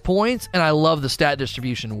 10 less points, and I love the stat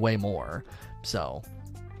distribution way more. So,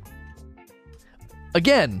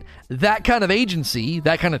 again, that kind of agency,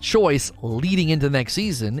 that kind of choice leading into the next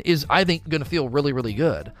season is, I think, going to feel really, really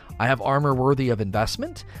good. I have armor worthy of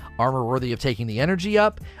investment, armor worthy of taking the energy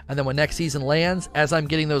up, and then when next season lands, as I'm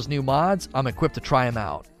getting those new mods, I'm equipped to try them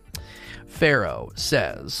out. Pharaoh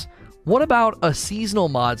says, What about a seasonal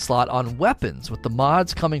mod slot on weapons with the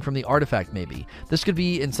mods coming from the artifact maybe? This could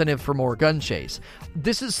be incentive for more gun chase.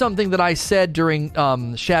 This is something that I said during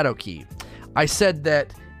Shadowkeep. I said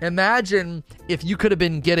that imagine if you could have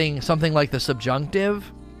been getting something like the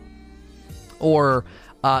Subjunctive, or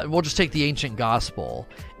we'll just take the Ancient Gospel.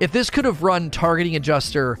 If this could have run Targeting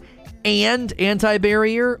Adjuster and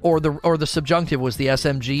Anti-Barrier, or the Subjunctive was the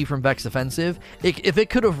SMG from Vex Offensive, if it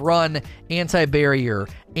could have run Anti-Barrier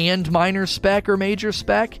and Minor Spec or Major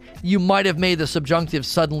Spec, you might have made the Subjunctive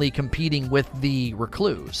suddenly competing with the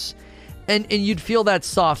Recluse. And you'd feel that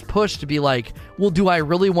soft push to be like, well, do I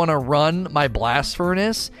really want to run my Blast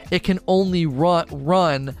Furnace? It can only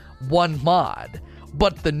run one mod.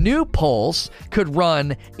 But the new Pulse could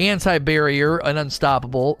run Anti-Barrier and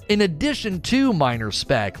Unstoppable in addition to Minor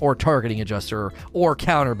Spec or Targeting Adjuster or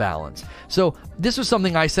Counterbalance. So this was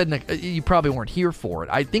something I said, you probably weren't here for it.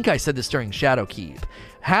 I think I said this during Shadowkeep.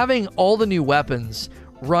 Having all the new weapons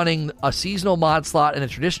running a seasonal mod slot and a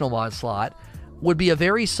traditional mod slot would be a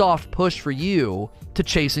very soft push for you to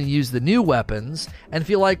chase and use the new weapons and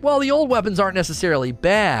feel like, well, the old weapons aren't necessarily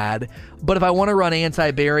bad, but if I want to run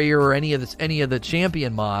Anti-Barrier or any of the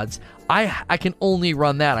champion mods, I can only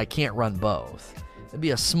run that. I can't run both. It'd be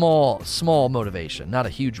a small motivation, not a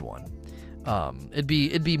huge one. It'd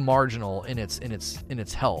be marginal in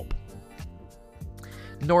its help.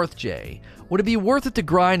 North J. Would it be worth it to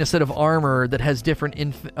grind a set of armor that has different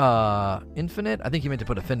infinite? I think you meant to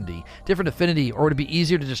put affinity. Different affinity, or would it be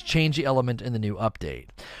easier to just change the element in the new update?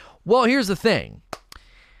 Well, here's the thing.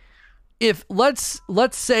 If let's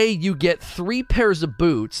say you get 3 pairs of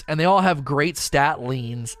boots and they all have great stat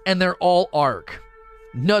leans and they're all arc.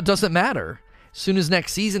 No, it doesn't matter. As soon as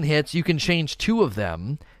next season hits, you can change 2 of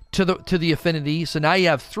them to the affinity. So now you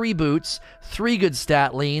have 3 boots, 3 good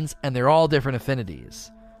stat leans, and they're all different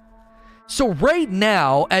affinities. So right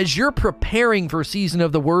now, as you're preparing for Season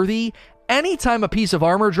of the Worthy, anytime a piece of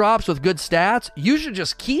armor drops with good stats, you should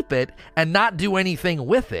just keep it and not do anything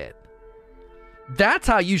with it. That's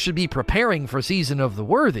how you should be preparing for Season of the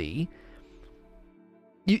Worthy.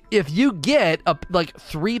 If you get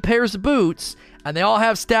 3 pairs of boots and they all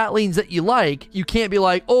have stat leans that you like, you can't be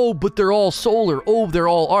like, oh, but they're all solar. Oh, they're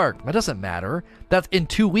all arc. That doesn't matter. That's in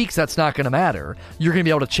 2 weeks. That's not going to matter. You're going to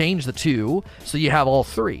be able to change the 2 so you have all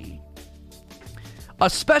 3.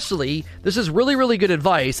 Especially, this is really, really good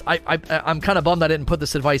advice. I'm kind of bummed I didn't put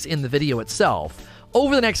this advice in the video itself.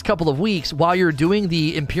 Over the next couple of weeks, while you're doing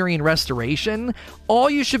the Empyrean Restoration, all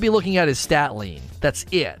you should be looking at is stat lean. That's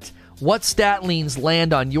it. What stat leans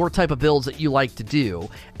land on your type of builds that you like to do.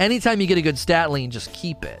 Anytime you get a good stat lean, just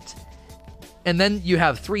keep it. And then you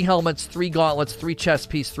have 3 helmets, 3 gauntlets, 3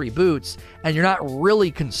 chest piece, 3 boots, and you're not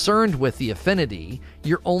really concerned with the affinity.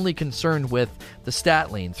 You're only concerned with the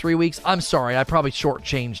stat lean. 3 weeks? I'm sorry, I probably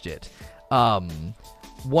shortchanged it.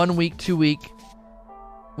 1 week, 2 week.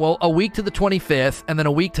 Well, a week to the 25th, and then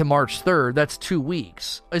a week to March 3rd. That's 2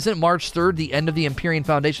 weeks. Isn't March 3rd the end of the Empyrean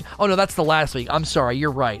Foundation? Oh, no, that's the last week. I'm sorry,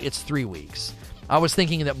 you're right. It's 3 weeks. I was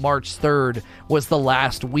thinking that March 3rd was the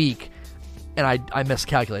last week, and I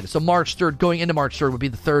miscalculated. So March 3rd, going into March 3rd, would be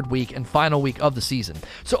the 3rd week and final week of the season.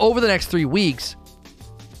 So over the next 3 weeks,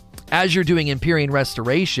 as you're doing Empyrean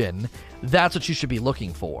Restoration, that's what you should be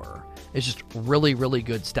looking for. It's just really, really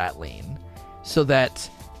good stat lean. So that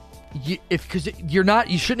you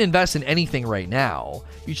shouldn't invest in anything right now.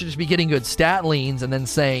 You should just be getting good stat leans and then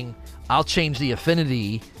saying, I'll change the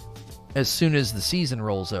affinity as soon as the season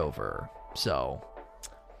rolls over. So,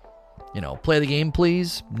 play the game,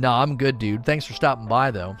 please. Nah, I'm good, dude. Thanks for stopping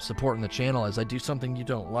by, though. Supporting the channel as I do something you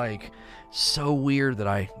don't like. So weird that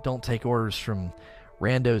I don't take orders from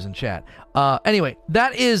randos in chat. Anyway,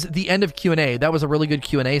 that is the end of Q&A. That was a really good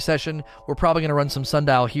Q&A session. We're probably going to run some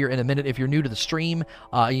Sundial here in a minute. If you're new to the stream,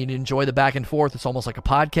 you enjoy the back and forth. It's almost like a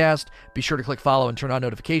podcast. Be sure to click follow and turn on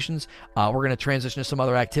notifications. We're going to transition to some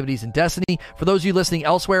other activities in Destiny. For those of you listening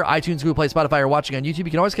elsewhere, iTunes, Google Play, Spotify, or watching on YouTube, you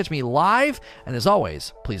can always catch me live. And as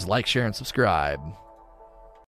always, please like, share, and subscribe.